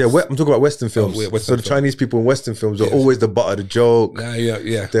West now. Yeah, I'm talking about Western films. So the Chinese people in Western films are always the butt of the joke.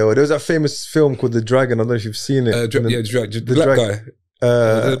 Yeah. There was that famous film called The Dragon. I don't know if you've seen it. The black guy.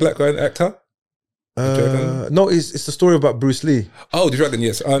 The black guy, an actor. No, it's the story about Bruce Lee. Oh, The Dragon,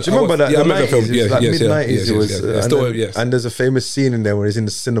 yes. Do you remember that? Yeah, the 90s, film. mid-90s. It was. Yes. And there's a famous scene in there where he's in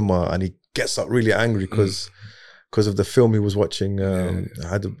the cinema and he gets up really angry because of the film he was watching.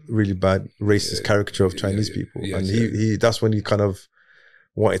 Had a really bad racist caricature of Chinese people, and he that's when he kind of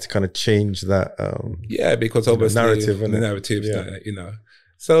wanted to kind of change that. Because obviously the narrative,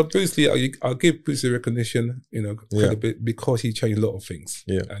 So Bruce Lee, I'll give Bruce Lee recognition, because he changed a lot of things.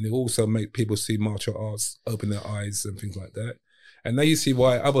 Yeah. And it also made people see martial arts, open their eyes and things like that. And now you see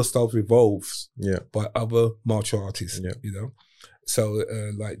why other styles evolves by other martial artists, So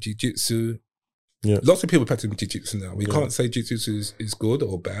like jiu-jitsu, lots of people practice jiu-jitsu now. We can't say jiu-jitsu is good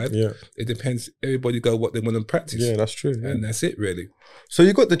or bad. Yeah. It depends. Everybody go what they want to practice. Yeah, that's true. Yeah. And that's it really. So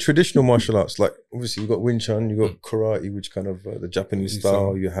you got the traditional martial arts, like obviously you got Wing Chun, you got karate, which kind of the Japanese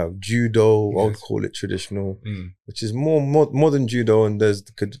style. You have judo, I would call it traditional, which is more modern judo, and there's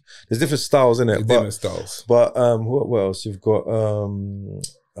different styles in it. But what else? You've got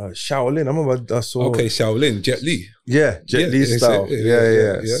Shaolin. I remember I saw. Okay, Shaolin, Jet Li. Yeah, Jet Li style.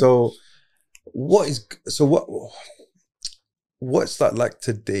 Yeah. So what's that like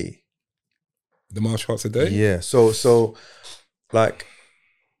today? The martial arts today? Yeah. So like,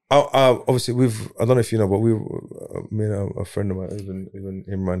 obviously I don't know if you know, but me and a friend of mine, even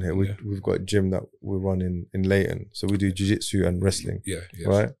Imran here, we've got a gym that we run in Leighton. So we do jiu-jitsu and wrestling. Yeah. Yes.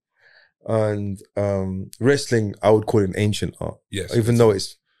 Right. And wrestling, I would call it an ancient art. Yes. Even though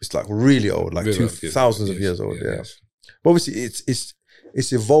it's like really old, like thousands of years old. Yeah. Yes. But obviously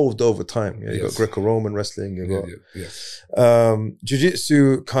it's evolved over time. Yeah, you got Greco-Roman wrestling. You got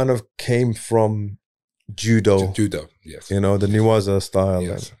jiu-jitsu kind of came from judo. Yes. The Newaza style.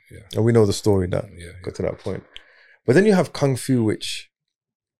 Yes. And we know the story that got to that point. But then you have Kung Fu, which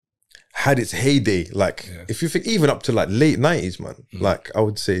had its heyday. Like if you think even up to like late 90s, man, like I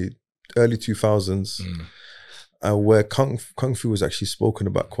would say early 2000s, where Kung Fu was actually spoken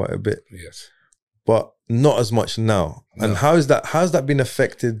about quite a bit. Yes. But not as much now. No. And how's that been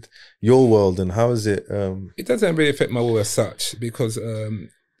affected your world, and how is it? It doesn't really affect my world as such, because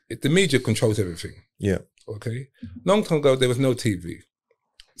the media controls everything. Yeah. Okay. Long time ago, there was no TV,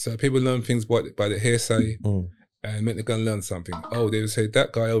 so people learn things by the hearsay, and meant they're going to learn something. Oh, they would say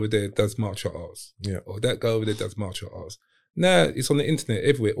that guy over there does martial arts. Yeah. Or that guy over there does martial arts. Now it's on the internet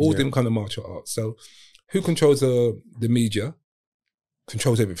everywhere. All them kind of martial arts. So who controls the media?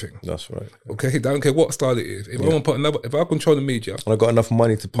 controls everything. That's right. Okay, I don't care what style it is. If I want to put if I control the media, And I got enough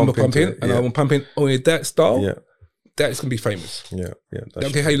money to pump into in, it. and I want to pump in only that style, Yeah, that's gonna be famous. yeah.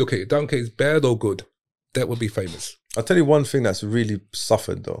 Don't care how you look at it. Don't care if it's bad or good. That will be famous. I'll tell you one thing that's really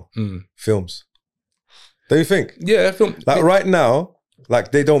suffered though. Mm. Films. Don't you think? Yeah, film. Like right now,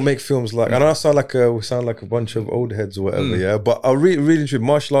 like they don't make films like. I know I sound like we sound like a bunch of old heads or whatever. Yeah, but I really true.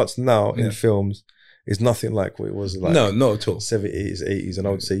 Martial arts now in films is nothing like what it was like. No, not at all. 70s, 80s, and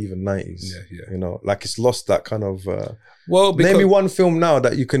I would say even 90s. Yeah. You know, like it's lost that kind of. Well, because, name me one film now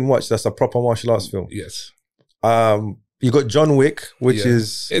that you can watch that's a proper martial arts film. Yes. You got John Wick, which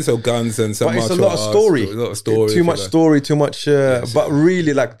is it's all guns and some. But it's a lot of story. A lot of story. Too much story. Too much. But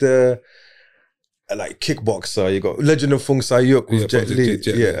really, like like Kickboxer. You got Legend of Fung Sayuk with Jet Li.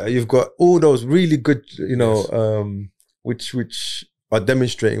 Yeah, you've got all those really good. You know, which are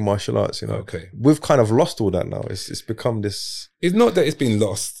demonstrating martial arts. You know, we've kind of lost all that now. It's become this. It's not that it's been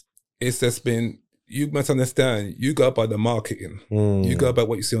lost. It's just been. You must understand. You go by the marketing. You go by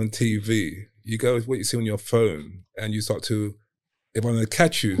what you see on TV. You go with what you see on your phone, and you start to. If I'm going to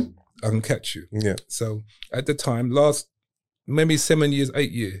catch you, I can catch you. Yeah. So at the time, last maybe 7 years,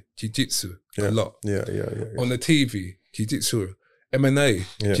 8 years, jiu-jitsu a lot. Yeah. On the TV, jiu-jitsu, MMA,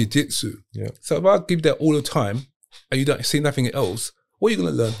 jiu-jitsu. Yeah. So if I give that all the time, and you don't see nothing else, what are you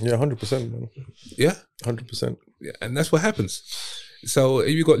going to learn? Yeah, 100%, man. Yeah, 100%. Yeah, and that's what happens. So if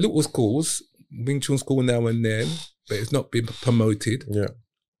you've got little schools, Wing Chun school now and then, but it's not been promoted. Yeah.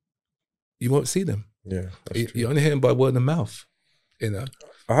 You won't see them. Yeah, you only hear them by word of mouth. You know,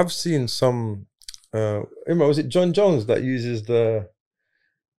 I have seen some. Was it John Jones that uses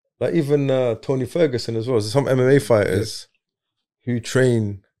like even Tony Ferguson as well? There's some MMA fighters who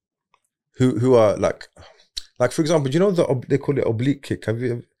train, who are like for example, do you know they call it oblique kick? Have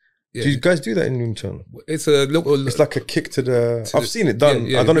you? Do you guys do that in Wing Chun? It's a little. It's like a kick to the. I've seen it done.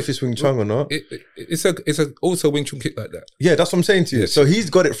 I don't know if it's Wing Chun or not. It's also Wing Chun kick like that. Yeah, that's what I'm saying to you. So he's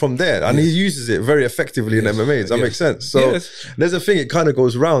got it from there, and he uses it very effectively in MMA. Does that make sense? So there's a thing. It kind of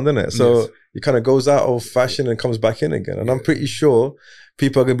goes round, doesn't it? So it kind of goes out of fashion and comes back in again. And I'm pretty sure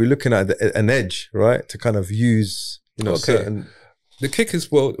people are going to be looking at an edge, right, to kind of use, certain. The kick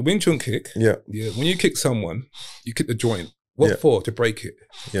is Wing Chun kick. Yeah. When you kick someone, you kick the joint. What for? To break it.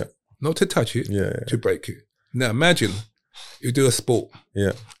 Yeah. Not to touch it, to break it. Now imagine you do a sport,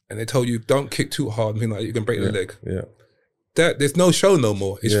 and they told you don't kick too hard, you can break the leg. Yeah, that there's no show no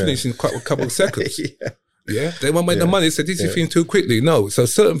more. It's finished in quite a couple of seconds. They won't make the money. They said this is finished too quickly. No, so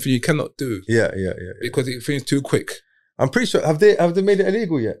certain things you cannot do. Because it finished too quick. I'm pretty sure have they made it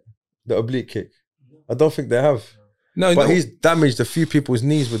illegal yet? The oblique kick. I don't think they have. No, but he's damaged a few people's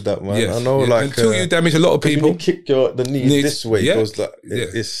knees with that, man. Yes, I know, like until you damage a lot of people, you kick the knees this way. It goes like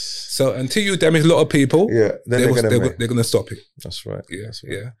it's so until you damage a lot of people, then they're gonna stop it. That's right.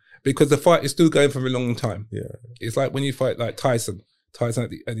 Yeah, because the fight is still going for a long time. Yeah, it's like when you fight like Tyson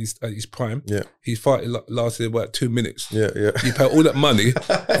at his prime. Yeah, his fight lasted about 2 minutes. Yeah. You pay all that money.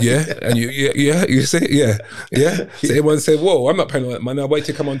 and you say So everyone said, "Whoa, I'm not paying all that money. I wait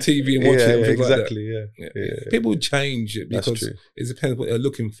to come on TV and watch it." And exactly. Like that. People change it because it depends what they're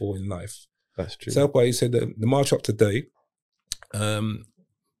looking for in life. That's true. So that's why you said that the martial art today,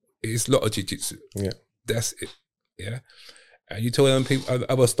 is a lot of jiu-jitsu. Yeah, that's it. Yeah. And you tell them people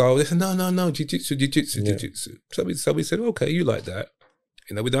other styles, they say, no, jiu-jitsu. So we said, okay, you like that.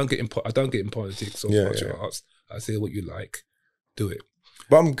 I don't get in politics or martial arts. I say what you like, do it.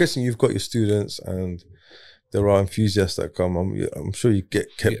 But I'm guessing you've got your students and there are enthusiasts that come. I'm sure you get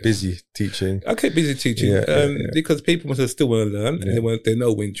kept busy teaching. I keep busy teaching because people must still want to learn and they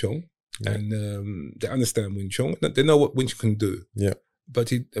know Wing Chun and they understand Wing Chun. They know what Wing Chun can do. Yeah.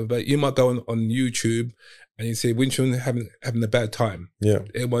 But you might go on YouTube and you say Wing Chun having a bad time. Yeah.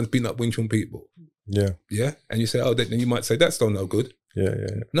 Everyone's beating up Wing Chun people. Yeah. Yeah. And you say, then you might say that's still no good. Yeah.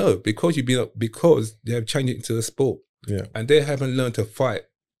 No, because because they have changed it into a sport. Yeah. And they haven't learned to fight,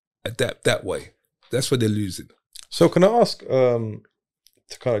 adapt that way. That's where they're losing. So can I ask to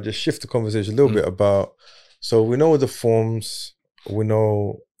kind of just shift the conversation a little bit about, so we know the forms, we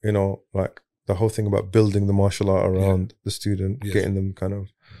know, like the whole thing about building the martial art around the student, getting them kind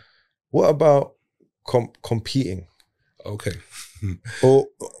of, what about competing? Okay. Or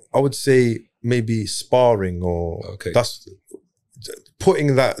I would say maybe sparring or that's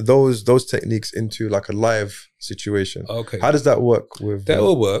putting those techniques into like a live situation. Okay. How does that work with that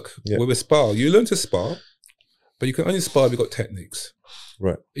will work with a spar. You learn to spar, but you can only spar if you've got techniques.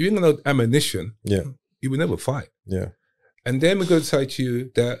 Right. If you don't know ammunition, you will never fight. Yeah. And then we're going to say to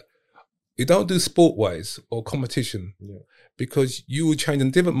you that you don't do sport-wise or competition because you will change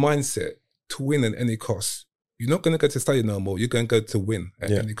a different mindset to win at any cost. You're not going to go to study no more. You're going to go to win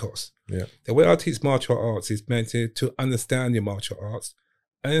at any cost. Yeah. The way I teach martial arts is meant to understand your martial arts,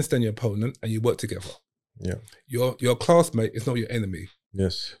 understand your opponent, and you work together. Yeah. Your classmate is not your enemy.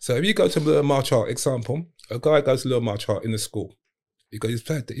 Yes. So if you go to learn martial art, example, a guy goes to learn martial art in the school. He goes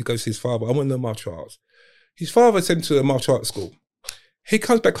to his father, I want to learn martial arts. His father sent him to a martial arts school. He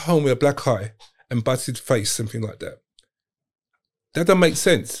comes back home with a black eye and busts his face, something like that. That doesn't make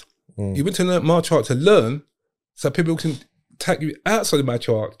sense. You went to learn martial art to learn so people can take you outside the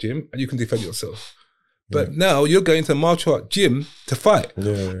martial art gym and you can defend yourself. But now you're going to a martial art gym to fight.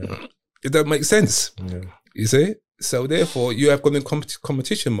 Yeah. It doesn't make sense. Yeah. You see? So therefore, you have gone in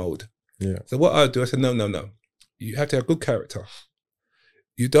competition mode. Yeah. So what I do, I said, no. You have to have good character.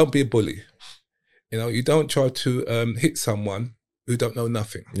 You don't be a bully. You don't try to hit someone who don't know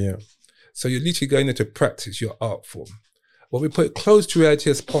nothing. Yeah. So you're literally going there to practice your art form. Well, we put it close to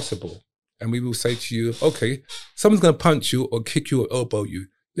reality as possible. And we will say to you, okay, someone's going to punch you or kick you or elbow you.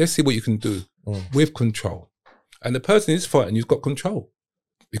 Let's see what you can do with control. And the person is fighting, you've got control.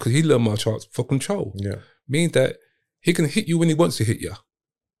 Because he learned martial arts for control. Yeah. Meaning that he can hit you when he wants to hit you.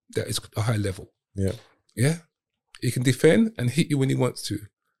 That is a high level. Yeah. Yeah. He can defend and hit you when he wants to.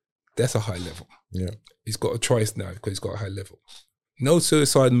 That's a high level. Yeah. He's got a choice now because he's got a high level. No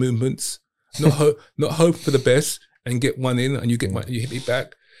suicide movements. Not hope for the best and get one in and you get one and you hit me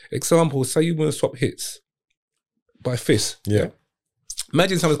back. Example, say you want to swap hits by fist. Yeah.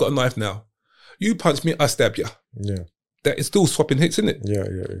 Imagine someone's got a knife now. You punch me, I stab you. Yeah. That is still swapping hits, isn't it? Yeah.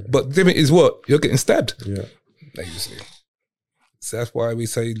 But the difference is what? You're getting stabbed. Yeah. Obviously. So that's why we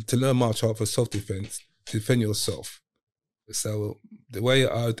say to learn martial art for self-defense, defend yourself. So the way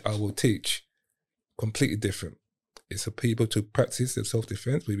I will teach, completely different. It's for people to practice their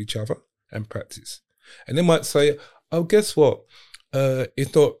self-defense with each other and practice. And they might say, oh, guess what?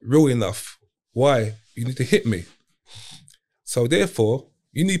 It's not real enough. Why? You need to hit me. So therefore,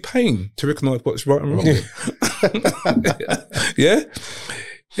 you need pain to recognize what's right and wrong. Yeah?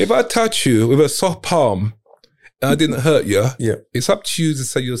 If I touch you with a soft palm and I didn't hurt you, it's up to you to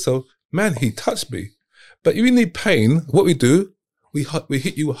say to yourself, man, he touched me. But if you need pain, what we do, we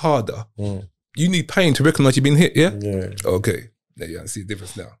hit you harder. You need pain to recognize you've been hit, yeah? Yeah. Okay. There you see the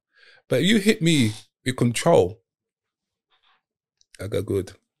difference now. But if you hit me with control, I go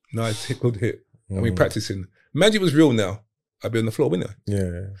good. Nice hit, good hit. And we're practicing. Imagine it was real now. I'd be on the floor, wouldn't I?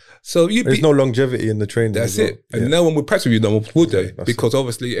 Yeah. So there's no longevity in the training. That's it. And no one would practice with you no more, would they? Because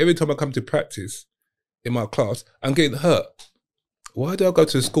obviously every time I come to practice in my class, I'm getting hurt. Why do I go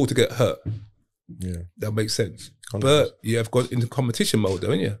to school to get hurt? Yeah. That makes sense. 100%. But you have got into competition mode,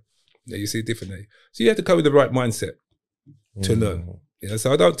 don't you? Yeah, you see it differently. So you have to go with the right mindset to learn.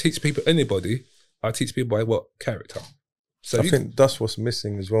 So I don't teach people anybody. I teach people by what? Character. So I think that's what's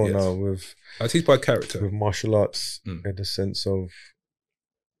missing as well now with I teach by character. With martial arts in the sense of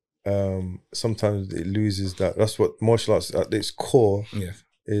sometimes it loses that. That's what martial arts at its core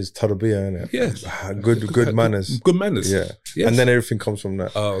is tarbiyah, isn't it? Yes. Good manners. Good manners. Yeah. Yes. And then everything comes from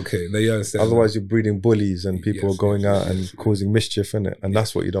that. Oh, okay. Now you understand. Otherwise you're breeding bullies and people are going out and causing mischief, innit? And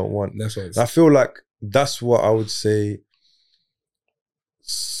that's what you don't want. That's what I feel like that's what I would say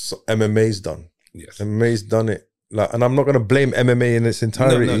MMA's done. Yes. MMA's done it. Like, and I'm not going to blame MMA in its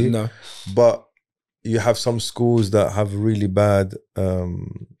entirety, no. But you have some schools that have really bad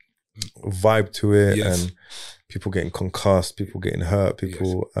vibe to it, and people getting concussed, people getting hurt,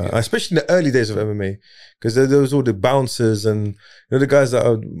 people, especially in the early days of MMA, because there was all the bouncers and the guys that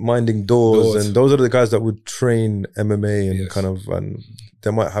are minding doors, and those are the guys that would train MMA and and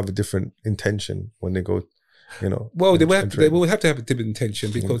they might have a different intention when they go. Well, they will have to have a different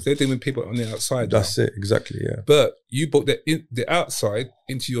intention because they're dealing with people on the outside. That's it, exactly, yeah. But you brought the outside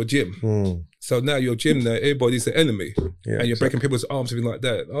into your gym. So now your gym there, everybody's the enemy. Yeah, and you're breaking people's arms, something like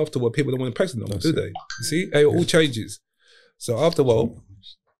that. Afterward, people don't want to practice no more, do they? You see? It all changes. So after a while,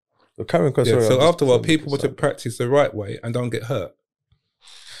 people want to practice the right way and don't get hurt.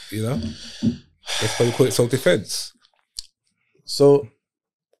 That's why we call it self-defense. So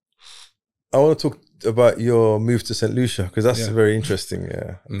I want to talk about your move to St. Lucia because that's very interesting.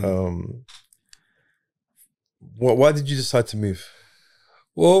 Why did you decide to move?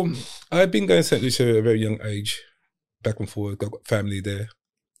 Well, I've been going to St. Lucia at a very young age, back and forth. Got family there,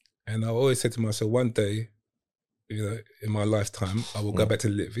 and I always said to myself, one day, in my lifetime, I will go back to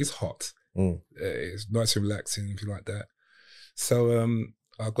live. It's hot, it's nice and relaxing, anything like that. So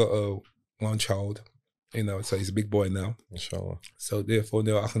I got one child. So he's a big boy now. Inshallah. So therefore,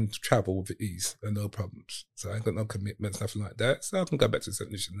 now I can travel with ease and no problems. So I ain't got no commitments, nothing like that. So I can go back to St.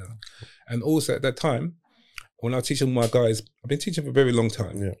 Lucia now. And also at that time, when I was teaching my guys, I've been teaching for a very long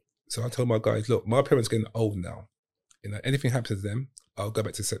time. Yeah. So I told my guys, look, my parents are getting old now. Anything happens to them, I'll go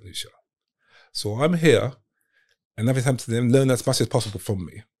back to St. Lucia. So I'm here, and nothing happens to them, learn as much as possible from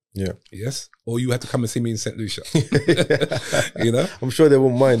me. Yeah. Yes? Or you have to come and see me in St. Lucia. I'm sure they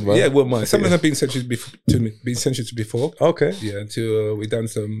won't mind, man. Yeah, won't mind. Some of them have been sent to me before. Okay. Yeah, until we done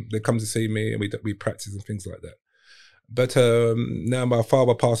some, they come to see me and we practice and things like that. But now my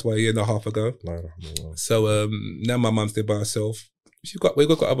father passed away a year and a half ago. No. So now my mum's there by herself. We've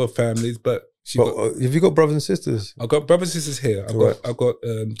got other families, but have you got brothers and sisters? I've got brothers and sisters here. I've got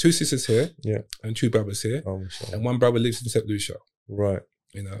 2 sisters here, and 2 brothers here, and 1 brother lives in St. Lucia. Right.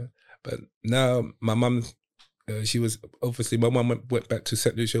 But now my mum, she was obviously, my mum went back to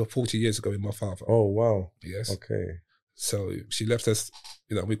St. Lucia 40 years ago with my father. Oh wow. Yes. Okay. So she left us.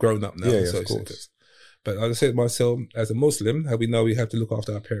 We're grown up now. Yeah, so of course. But I said to myself, as a Muslim, how we know we have to look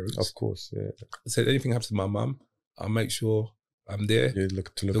after our parents. Of course. Yeah. I said anything happens to my mum, I'll make sure I'm there. You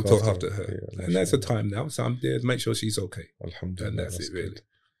look after her. Yeah, and that's the time now. So I'm there to make sure she's okay. Alhamdulillah. And that's it, really.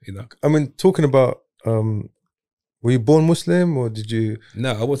 Good. I mean, talking about, were you born Muslim or did you?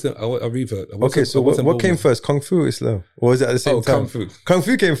 No, I wasn't. I revert. Okay, so what came first, Kung Fu or Islam? Or was it at the same time? Kung Fu. Kung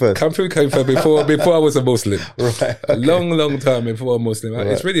Fu came first? Kung Fu came first before I was a Muslim. Right. Okay. A long time before I was Muslim. Right.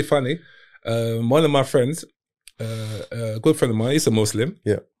 It's really funny. One of my friends, a good friend of mine, he's a Muslim.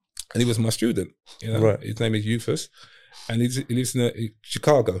 Yeah. And he was my student. Right. His name is Euphus. And he lives in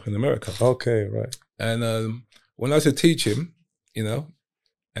Chicago, in America. Okay, right. And when I used to teach him,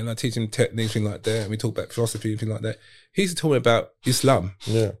 and I teach him techniques, things like that, and we talk about philosophy and things like that, he used to tell me about Islam.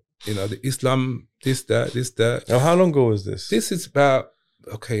 Yeah. The Islam, this, that. Now, how long ago was this? This is about,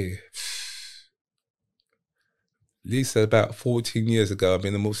 at least about 14 years ago. I've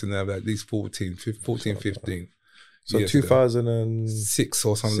been a Muslim now about at least 14, 15. So 2006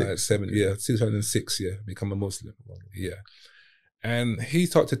 or something like that, 2006, become a Muslim. Yeah. And he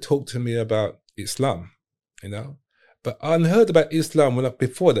started to talk to me about Islam, But I heard about Islam when I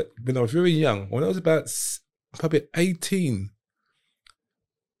was very young. When I was about probably 18,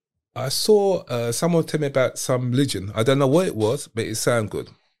 I saw someone tell me about some religion. I don't know what it was, but it sounded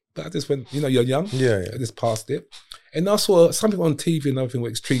good. But I just went, you're young. Yeah. I just passed it. And I saw something on TV and everything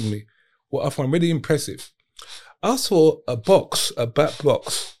which intrigued me, what I found really impressive. I saw a back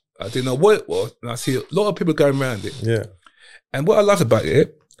box. I didn't know what it was, and I see a lot of people going around it. Yeah. And what I loved about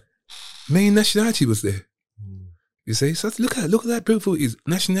it, main nationality was there. You see, so look at that beautiful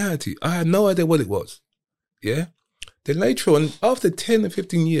nationality. I had no idea what it was. Yeah. Then later on, after 10 or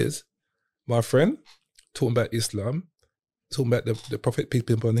 15 years, my friend talking about Islam, talking about the Prophet, peace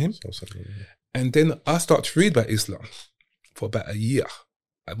be upon him. And then I started to read about Islam for about a year.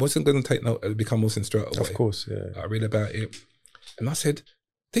 I wasn't going to become Muslim straight away. Of course, yeah. I read about it, and I said,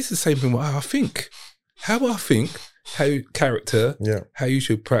 "This is the same thing. What I think, how character, how you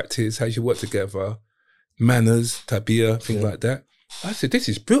should practice, how you should work together, manners, tabia, things like that." I said, "This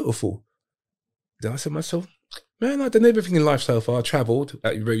is beautiful." Then I said to myself, "Man, I've done everything in life so far. I travelled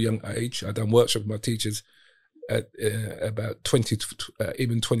at a very young age. I've done workshops with my teachers at about 20,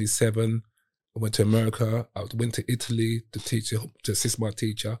 even 27." I went to America. I went to Italy to assist my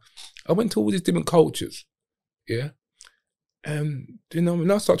teacher. I went to all these different cultures, And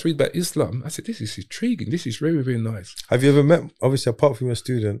when I started to read about Islam, I said, "This is intriguing. This is very, very nice." Have you ever met, obviously, apart from your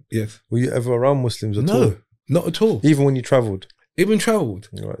student? Yes. Were you ever around Muslims at all? No, not at all. Even when you travelled? Even travelled.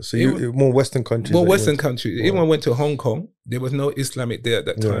 Right. So you're more Western countries. More Western countries. Even when I went to Hong Kong, there was no Islamic there at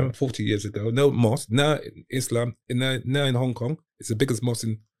that time. 40 years ago, no mosque. Now Islam. Now in Hong Kong, it's the biggest mosque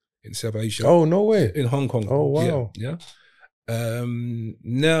in South Asia. Oh, no way. In Hong Kong. Oh, wow. Yeah.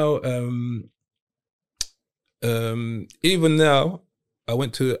 Even now, I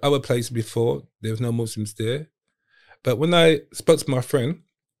went to other places before. There was no Muslims there. But when I spoke to my friend,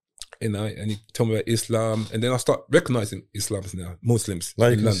 and he told me about Islam, and then I start recognizing Muslims in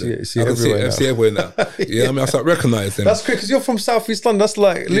London. See everywhere now. See everywhere now. I start recognizing them. That's great, because you're from South East London. That's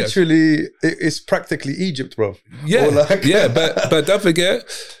like literally, it's practically Egypt, bro. Yeah, but don't forget.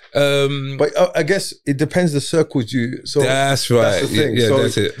 But I guess it depends the circles you. So that's right. That's the thing. Yeah, so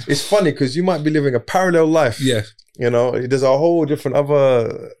that's it. It's funny because you might be living a parallel life. Yeah. There's a whole different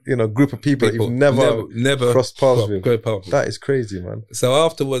other, group of people that you've never crossed paths with. That is crazy, man. So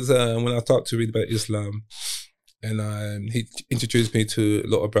afterwards, when I started to read about Islam, and he introduced me to a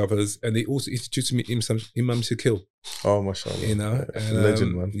lot of brothers, and he also introduced me Imam Shakil. Oh, mashallah. And, a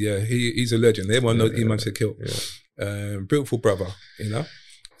legend, man. Yeah, he's a legend. Everyone knows Imam Shakil. Yeah. Beautiful brother,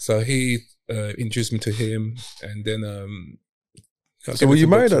 So he introduced me to him, and then. So were you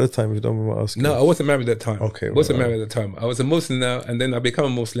married at the time, if you don't mind me asking? No, I wasn't married at that time. Okay. I wasn't married at the time. I was a Muslim now, and then I became a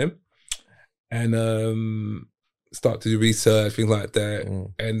Muslim. And start to do research, things like that.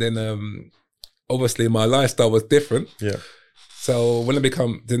 And then obviously my lifestyle was different. Yeah. So when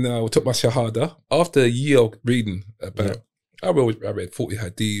then I took my Shahada. After a year of reading about, I read 40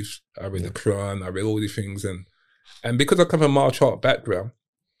 hadiths, I read the Quran, I read all these things. And because I come from a martial art background,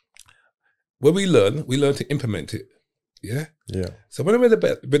 when we learn to implement it. Yeah? Yeah. So when I read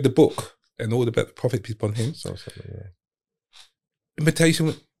the book and all about the Prophet, peace upon him,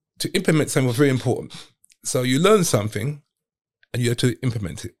 invitation to implement something was very important. So you learn something and you have to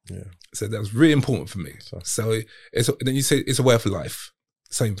implement it. Yeah. So that was really important for me. So then you say it's a way of life.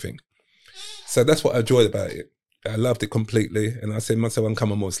 Same thing. So that's what I enjoyed about it. I loved it completely. And I said to myself, I'm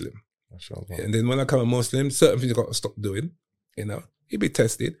become a Muslim. And then when I become a Muslim, certain things I've got to stop doing. You'd be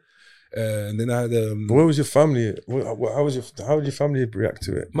tested. And then I had... Where was your family? How did your family react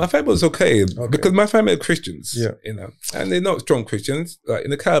to it? My family was okay. Because my family are Christians. Yeah. And they're not strong Christians. Like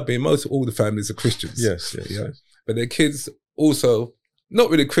in the Caribbean, all the families are Christians. Yes. But their kids also, not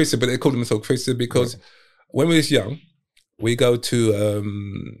really Christian, but they call themselves Christian because when we was young, we go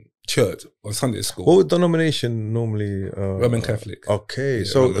to church or Sunday school. What denomination normally? Roman Catholic. Okay,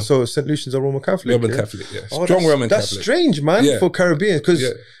 Yeah, so St. Lucian's are Roman Catholic. Roman Catholic, yeah. Strong Roman Catholic. That's strange, man, for Caribbean because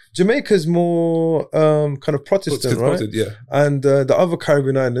Jamaica's more kind of Protestant, right? Yeah. And the other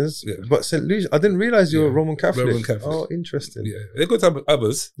Caribbean islands, but St. Lucian, I didn't realize you were Roman Catholic. Roman Catholic. Oh, interesting. Yeah, they got some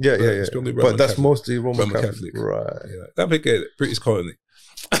others. Yeah. Strongly But Roman that's Catholic. mostly Roman Catholic. Right. Yeah. Don't forget British colony.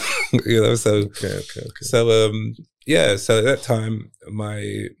 So Okay. So at that time,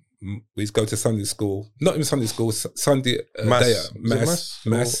 we used to go to Sunday school, not even Sunday school, Sunday Mass.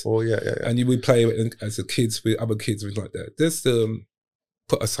 Mass. Yeah. And you would play as a kids with other kids, things like that. Just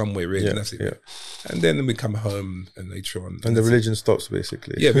put us somewhere, really. And that's it. Yeah. And then we come home and later on. And the religion stops,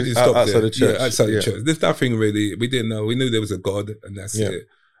 basically. Yeah, religion stopped outside the church. Yeah, outside the church. There's nothing really. We didn't know. We knew there was a God, and that's it.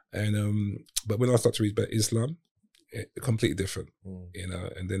 And but when I started to read about Islam, completely different,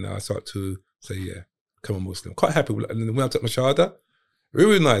 And then I started to say, become a Muslim. Quite happy. And then when I took my Shahada,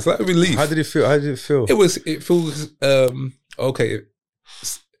 really nice, like a relief. How did it feel? It feels okay.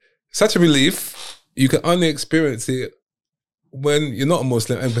 Such a relief. You can only experience it when you're not a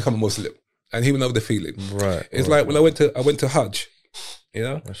Muslim and become a Muslim, and he will know the feeling. Right. It's like when I went to Hajj.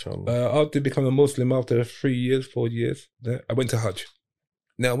 Mashallah. After becoming a Muslim, after 4 years, I went to Hajj.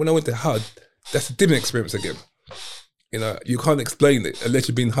 Now, when I went to Hajj, that's a different experience again. You can't explain it unless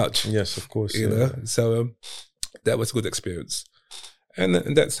you've been Hajj. Yes, of course. So that was a good experience. And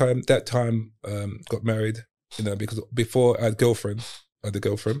that time, got married. Because before I had a girlfriend, I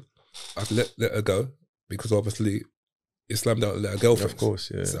had let her go because obviously Islam don't let her girlfriend. Of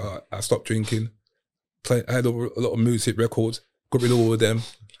course, yeah. So I stopped drinking. I had a lot of music records. Got rid of all of them.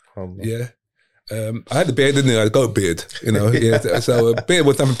 Yeah. I had a beard, didn't I? I got a beard, So a beard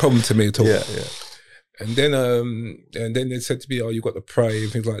was not a problem to me at all. Yeah. And then they said to me, "Oh, you got to pray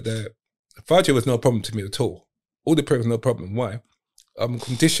and things like that." Fajr was no problem to me at all. All the prayer was no problem. Why? I'm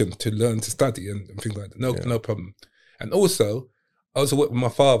conditioned to learn to study and things like that. No problem. And also, I also worked with my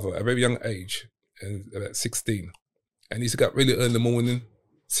father at a very young age, about 16, and he used to get really early in the morning,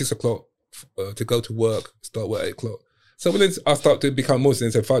 6 o'clock, to go to work. Start work at 8 o'clock. So when I started to become Muslim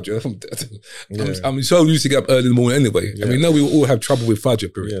and say Fajr, I'm so used to get up early in the morning anyway. Yeah. And we know we all have trouble with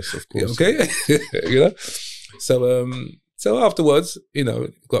Fajr period. Yes, of course. Okay? So afterwards,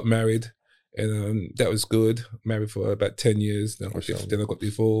 got married and that was good. Married for about 10 years. Then I got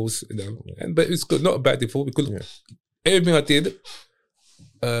divorced, but it's good, not a bad divorce because everything I did,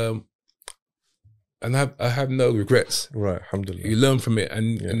 and I have no regrets. Right, alhamdulillah. You learn from it.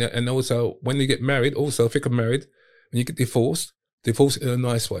 And also when you get married, if you get married, when you get divorced in a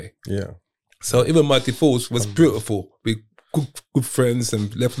nice way. Yeah. So even my divorce was beautiful. We good friends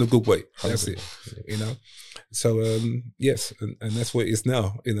and left in a good way. That's it. So yes, and that's what it is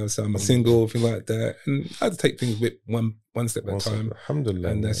now. So I'm a single, thing like that, and I had to take things with one step at a time. Alhamdulillah.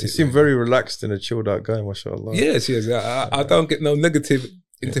 And that's you it. seem very relaxed and a chilled out guy, mashallah. Yes. I don't get no negative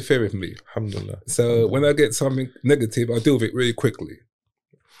interfere with me. Alhamdulillah. So when I get something negative, I deal with it really quickly.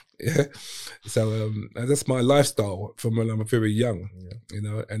 Yeah. So and that's my lifestyle from when I'm very young.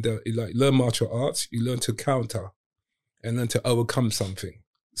 And you learn martial arts, you learn to counter and learn to overcome something.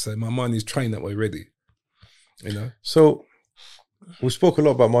 So my mind is trained that way already. So we spoke a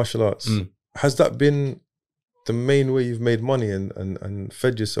lot about martial arts. Has that been the main way you've made money and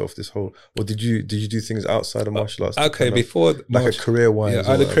fed yourself this whole, or did you do things outside of martial arts? Okay, before like a career wise. Yeah,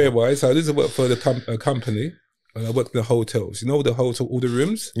 I had a career wise. I used to work for a company, and I worked in the hotels. All the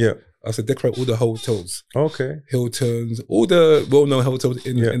rooms. Yeah. I used to decorate all the hotels. Okay. Hilton's, all the well-known hotels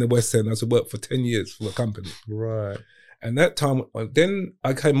in the West End. I used to work for 10 years for a company. Right. And that time, then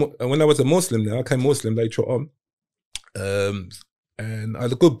I came, when I was a Muslim now, I came Muslim later on. And I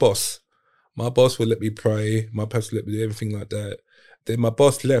had a good boss. My boss would let me pray. My pastor let me do everything like that. Then my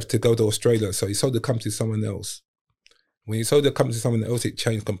boss left to go to Australia, so he sold the company to someone else. When he sold the company to someone else, it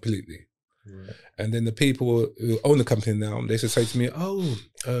changed completely. Yeah. And then the people who own the company now, they should say to me, "Oh,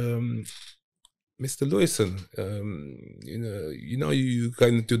 Mr. Lewison, you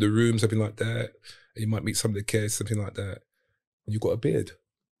going to do the room, something like that. You might meet some of the kids, something like that. You got a beard."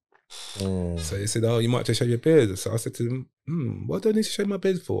 So he said, "Oh, you might have to show your beard." So I said to him, "What do I need to show my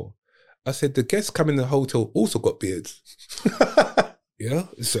beard for?" I said, "The guests coming in the hotel also got beards." Yeah.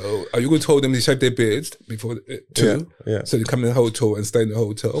 So are you going to tell them to shave their beards before too? Yeah. So they come in the hotel and stay in the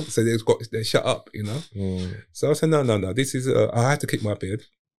hotel. So they shut up, So I said, no. This is I had to keep my beard.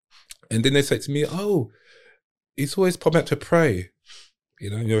 And then they said to me, "Oh, it's always popping up to pray. We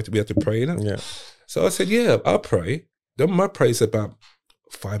have to pray, Yeah. So I said, "Yeah, I'll pray." Then my prayer is about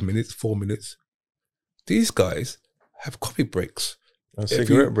 5 minutes, 4 minutes. These guys have coffee breaks. And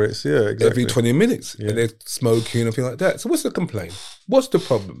cigarette breaks, yeah, exactly. Every 20 minutes. Yeah. And they're smoking and everything like that. So what's the complaint? What's the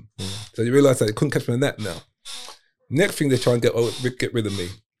problem? So you realise that they couldn't catch me on that now. Next thing, they try and get rid of me.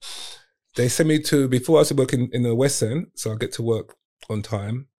 They send me to, before I was working in the West End, so I get to work on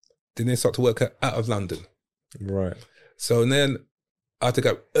time. Then they start to work out of London. Right. So then I had to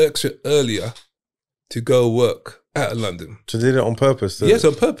go extra earlier to go work out of London. So they did it on purpose? Yes,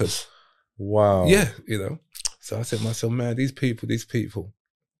 on purpose. Wow. Yeah, So I said to myself, man, these people.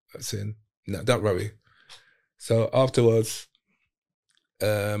 I said, no, don't worry. So afterwards,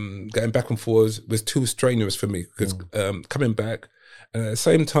 going back and forwards was too strenuous for me because coming back, and at the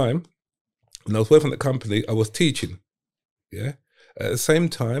same time, when I was working at the company, I was teaching. Yeah. At the same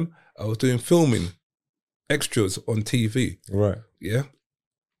time, I was doing filming, extras on TV. Right. Yeah.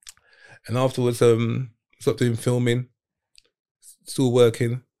 And afterwards, stopped doing filming, still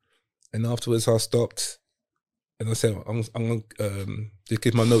working. And afterwards, I stopped. And I said, I'm going to just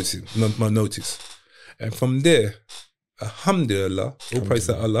give my notice. And from there, alhamdulillah, all praise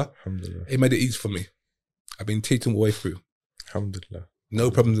to Allah, it made it easy for me. I've been teaching all the way through. Alhamdulillah. No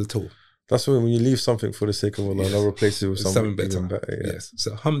problems at all. That's when you leave something for the sake of Allah, Allah replaces it with something better. even better. Yeah. Yes.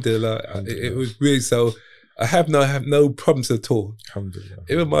 So alhamdulillah, it was really so. I have no problems at all. Alhamdulillah.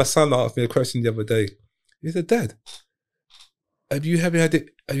 Even my son asked me a question the other day. He said, "Dad, have you had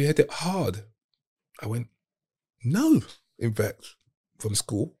it hard?" I went, "No, in fact, from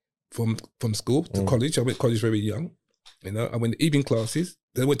school to college. I went to college very young. I went to evening classes.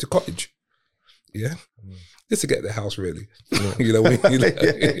 Then I went to college. Yeah, just to get the house really. And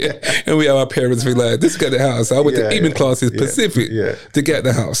we have our parents be like, "Just get the house." I went to evening classes specific to get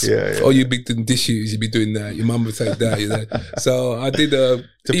the house. Oh, you'd be doing dishes, you'd be doing that. Your mum would say that. So I did to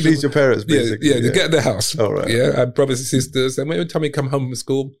please your parents, basically. To get the house. All right. Yeah, I had brothers and sisters, and every time we come home from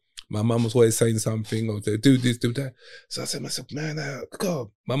school, my mum was always saying something, or they do this, do that. So I said to myself, man, God,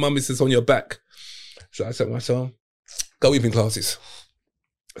 my mum is just on your back. So I said to myself, go evening classes.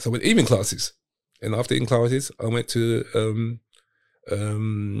 So I went evening classes. And after evening classes, I went to,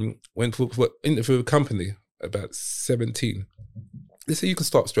 went for interview with a company about 17. They said, you can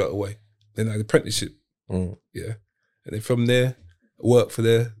start straight away. Then I had apprenticeship. Yeah. And then from there, worked for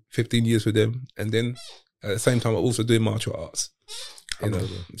there, 15 years with them. And then at the same time, I also doing martial arts.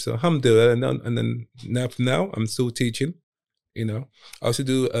 So alhamdulillah, and then now I'm still teaching. I also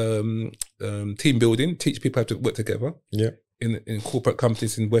do team building, teach people how to work together. Yeah. In corporate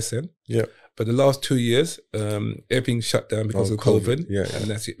companies in West End. Yeah. But the last 2 years, everything shut down because of COVID. Yeah. And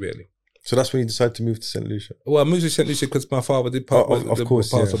that's it really. So that's when you decided to move to St. Lucia? Well, I moved to St. Lucia because my father did pass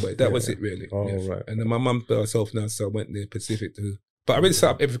away. That was it really. Oh, right. And then my mum by herself now, so I went there Pacific too. But I already set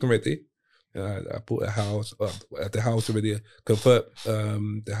up everything ready. I bought a house, the house already, convert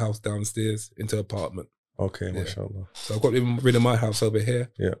the house downstairs into an apartment. Okay, mashallah. So I got rid of my house over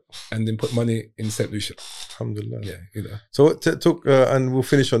here, and then put money in St. Lucia. Alhamdulillah. Yeah, So talk, and we'll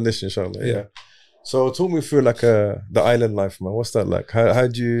finish on this, inshallah. Yeah. So talk me through like the island life, man. What's that like? How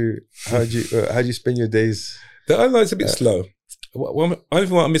do you spend your days? The island life's a bit slow. Only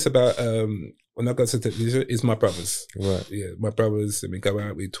thing I miss about when I got to St. Lucia is my brothers. Right. Yeah, my brothers, and we go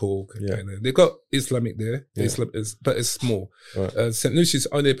out, we talk. Yeah. And they got Islamic there, but it's small. Right. St. Lucia's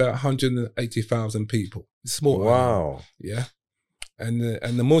only about 180,000 people. It's small. Wow. Island. Yeah.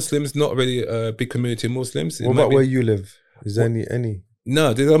 And the Muslims, not really a big community of Muslims. What about where you live? Is there any?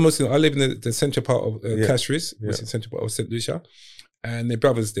 No, there's almost. I live in the central part of Castries, which is the central part of St. Lucia. And their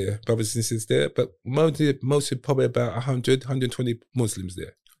brothers and sisters there, but mostly probably about 100, 120 Muslims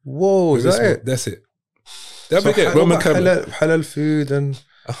there. Whoa, is that it? That's it. That we get Roman halal food and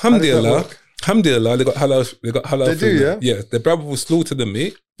alhamdulillah. Alhamdulillah, they got halal. They got halal. They do, food now. yeah? Yeah, the brother will slaughter the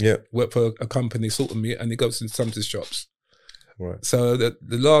meat. Yeah. Work for a company, slaughter meat, and he goes to some of the shops. Right. So the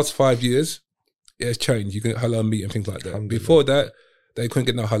last 5 years, it has changed. You can get halal meat and things like that. Alhamdulillah. Before that, they couldn't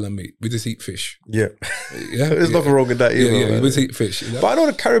get no halal meat. We just eat fish. Yeah. Yeah, There's nothing wrong with that either. Yeah, man. we just eat fish. You know? But I know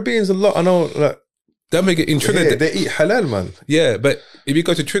the Caribbeans a lot. I know, like, Don't make it in Trinidad. they eat halal, man. Yeah, but if you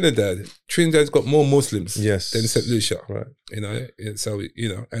go to Trinidad's got more Muslims Yes. than St. Lucia. Right. You know, so, you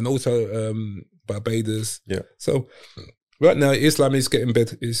know, and also Barbados. Yeah. So right now, Islam is getting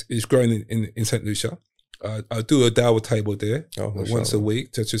better, is growing in St. Lucia. I do a dawah table there once a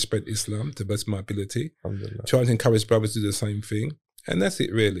week to spread Islam to the best of my ability. Alhamdulillah. Trying to encourage brothers to do the same thing. And that's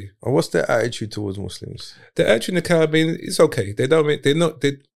it, really. And what's their attitude towards Muslims? The attitude in the Caribbean is okay. They're not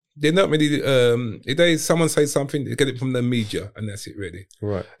really. If someone says something, they get it from the media, and that's it, really.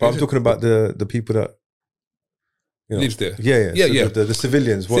 Right. But I'm talking about the people that lives there. Yeah. Yeah. So the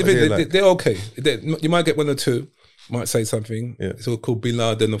civilians. What They're okay. You might get one or two. Might say something. Yeah. It's all called Bin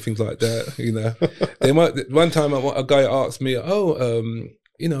Laden or things like that. You know, they might. One time, a guy asked me,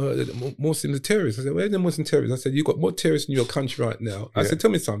 you know, Muslims are terrorists. I said, where are the Muslim terrorists? I said, you've got more terrorists in your country right now. I said,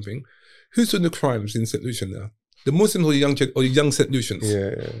 tell me something. Who's doing the crimes in St. Lucia now? The Muslims or the young St. Lucians?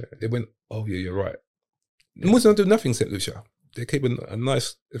 Yeah. They went, oh yeah, you're right. The Muslims don't do nothing in St. Lucia. They keep a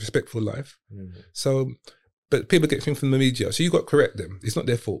nice, respectful life. So, but people get things from the media. So you got to correct them. It's not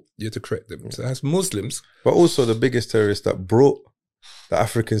their fault. You have to correct them. So as Muslims. But also the biggest terrorists that brought the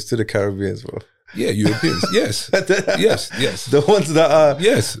Africans to the Caribbean as well. Yeah, Europeans. Yes. Yes. The ones that are.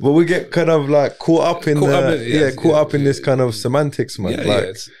 Yes. But we get kind of like caught up in this kind of semantics, man. Yeah, like,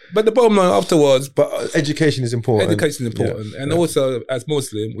 yes. But the bottom line afterwards. But education is important. Education is important. And also, as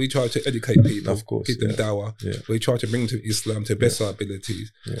Muslim, we try to educate people. Of course. Give them dawah. Yeah. We try to bring them to Islam to the best of our abilities.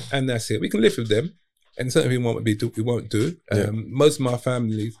 Yeah. And that's it. We can live with them. And certain things we won't do. Most of my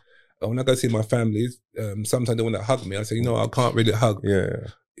families, when I go see my families, sometimes they want to hug me. I say, you know, I can't really hug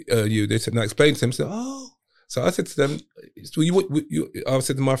you. They said, and I explained to them, said, oh. So I said to them, I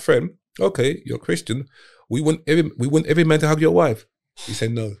said to my friend, okay, you're Christian. We want every man to hug your wife. He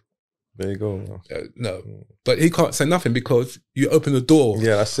said, no. There you go. No. But he can't say nothing because you open the door.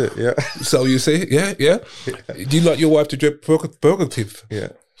 Yeah, that's it. Yeah. So you say, yeah. Do you like your wife to dress provocative? Yeah.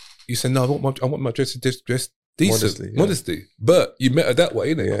 You say, no, I want my dress to dress decent, modesty. But you met her that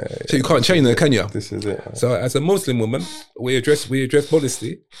way, innit? Yeah, so you can't change her, can you? This is it. So as a Muslim woman, we address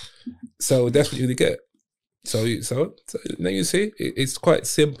modesty. So that's what you get. So now you see, it's quite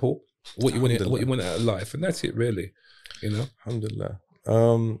simple what you want out of life, and that's it, really. You know. Alhamdulillah.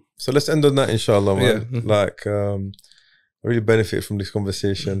 So let's end on that, inshallah, man. Yeah. Like, I really benefit from this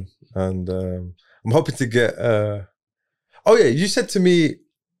conversation, and I'm hoping to get. Oh yeah, you said to me.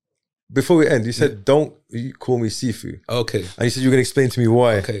 Before we end, you said, don't you call me Sifu. Okay. And you said you were going to explain to me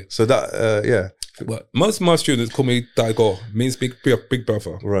why. Okay. So that, Well, most of my students call me Daigo, means big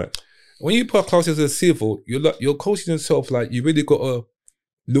brother. Right. When you put classes as civil, you're coaching yourself like you really got to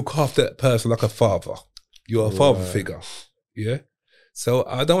look after that person like a father. You're a father figure. Yeah. So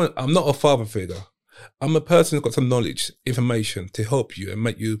I'm not a father figure. I'm a person who's got some knowledge, information to help you and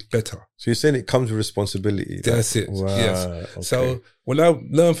make you better. So you're saying it comes with responsibility. That's it. Right. Yes. Okay. So when I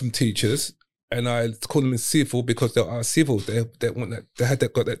learn from teachers, and I call them civil because they are civil, they got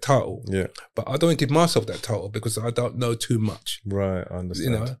that title. Yeah. But I don't give myself that title because I don't know too much. Right. I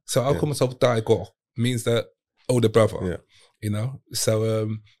understand. You know. So I call myself Daigo, means that older brother. Yeah. You know. So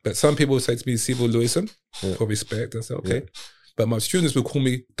but some people say to me civil Louison for respect. I say okay. Yeah. But my students will call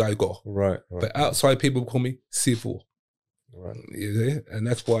me Daigo. Right. But outside people will call me civil. Right. You see? And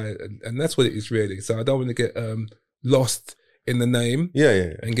that's why, and that's what it is really. So I don't want to get lost in the name.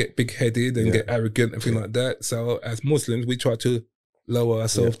 Yeah. And get big-headed and get arrogant and things like that. So as Muslims, we try to lower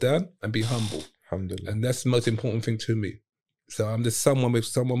ourselves down and be humble. Alhamdulillah. And that's the most important thing to me. So I'm just someone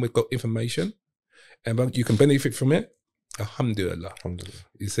with got information and you can benefit from it. Alhamdulillah. Alhamdulillah.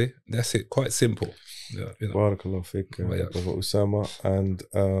 You see? That's it. Quite simple. You know. Barakallah fiqh, Brother Usama. And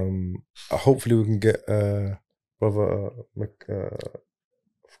hopefully we can get Brother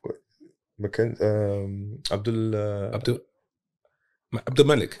Abdul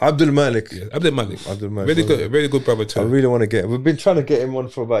Malik. Abdul Malik. Yeah, Abdul Malik. Really good brother too. I really want to get. We've been trying to get him on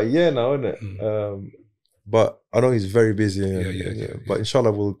for about a year now, isn't it? But I know he's very busy. Yeah. But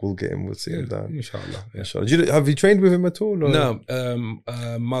inshallah, we'll get him. We'll sit him down. Inshallah. Inshallah. Have you trained with him at all? Or? No.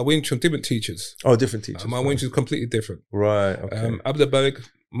 My Wing Chun, different teachers. Oh, different teachers. My Wing Chun is completely different. Right. Okay. Abdul Malik,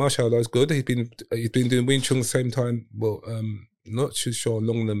 mashallah, is good. He's been doing Wing Chun the same time. Well, not too sure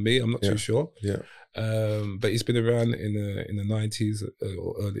longer than me. I'm not too sure. Yeah. But he's been around in the 90s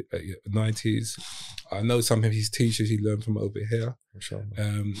or early 90s. I know some of his teachers he learned from over here. Sure.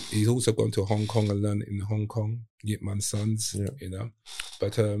 He's also gone to Hong Kong and learned in Hong Kong, Yip Man Sons, you know.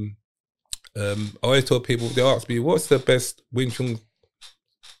 But I always tell people, they ask me, what's the best Wing Chun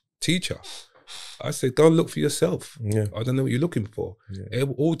teacher? I say, don't look for yourself. Yeah. I don't know what you're looking for. Yeah.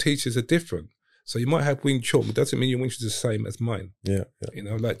 All teachers are different. So you might have Wing Chun, but doesn't mean your Wing Chun is the same as mine. Yeah. You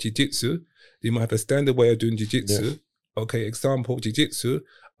know, like Jiu-Jitsu, you might have a standard way of doing Jiu-Jitsu. Yeah. Okay, example, Jiu-Jitsu.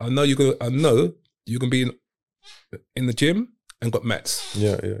 I know you're gonna be in the gym and got mats.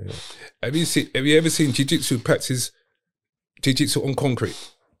 Yeah. Have you ever seen Jiu-Jitsu practice Jiu-Jitsu on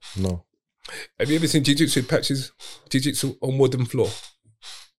concrete? No. Have you ever seen Jiu-Jitsu practice Jiu-Jitsu on wooden floor?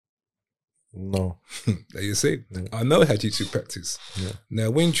 No. There you see. Yeah. I know how Jiu-Jitsu practice. Yeah. Now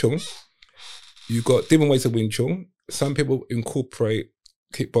Wing Chun, you've got different ways of Wing Chun. Some people incorporate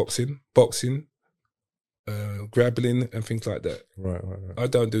kickboxing, boxing, grappling and things like that. Right. I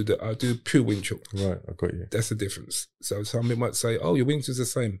don't do that. I do pure Wing Chun. Right, I got you. That's the difference. So some people might say, oh, your Wing Chun's the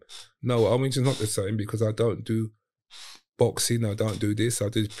same. No, our Wing Chun's not the same because I don't do boxing, I don't do this, I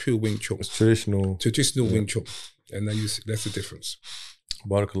do pure Wing Chun. It's traditional Wing Chun. And that's the difference.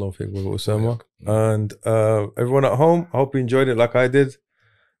 Barakallahu feek, Osama. And everyone at home, I hope you enjoyed it like I did.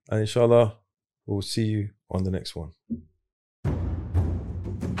 And inshallah, we'll see you on the next one.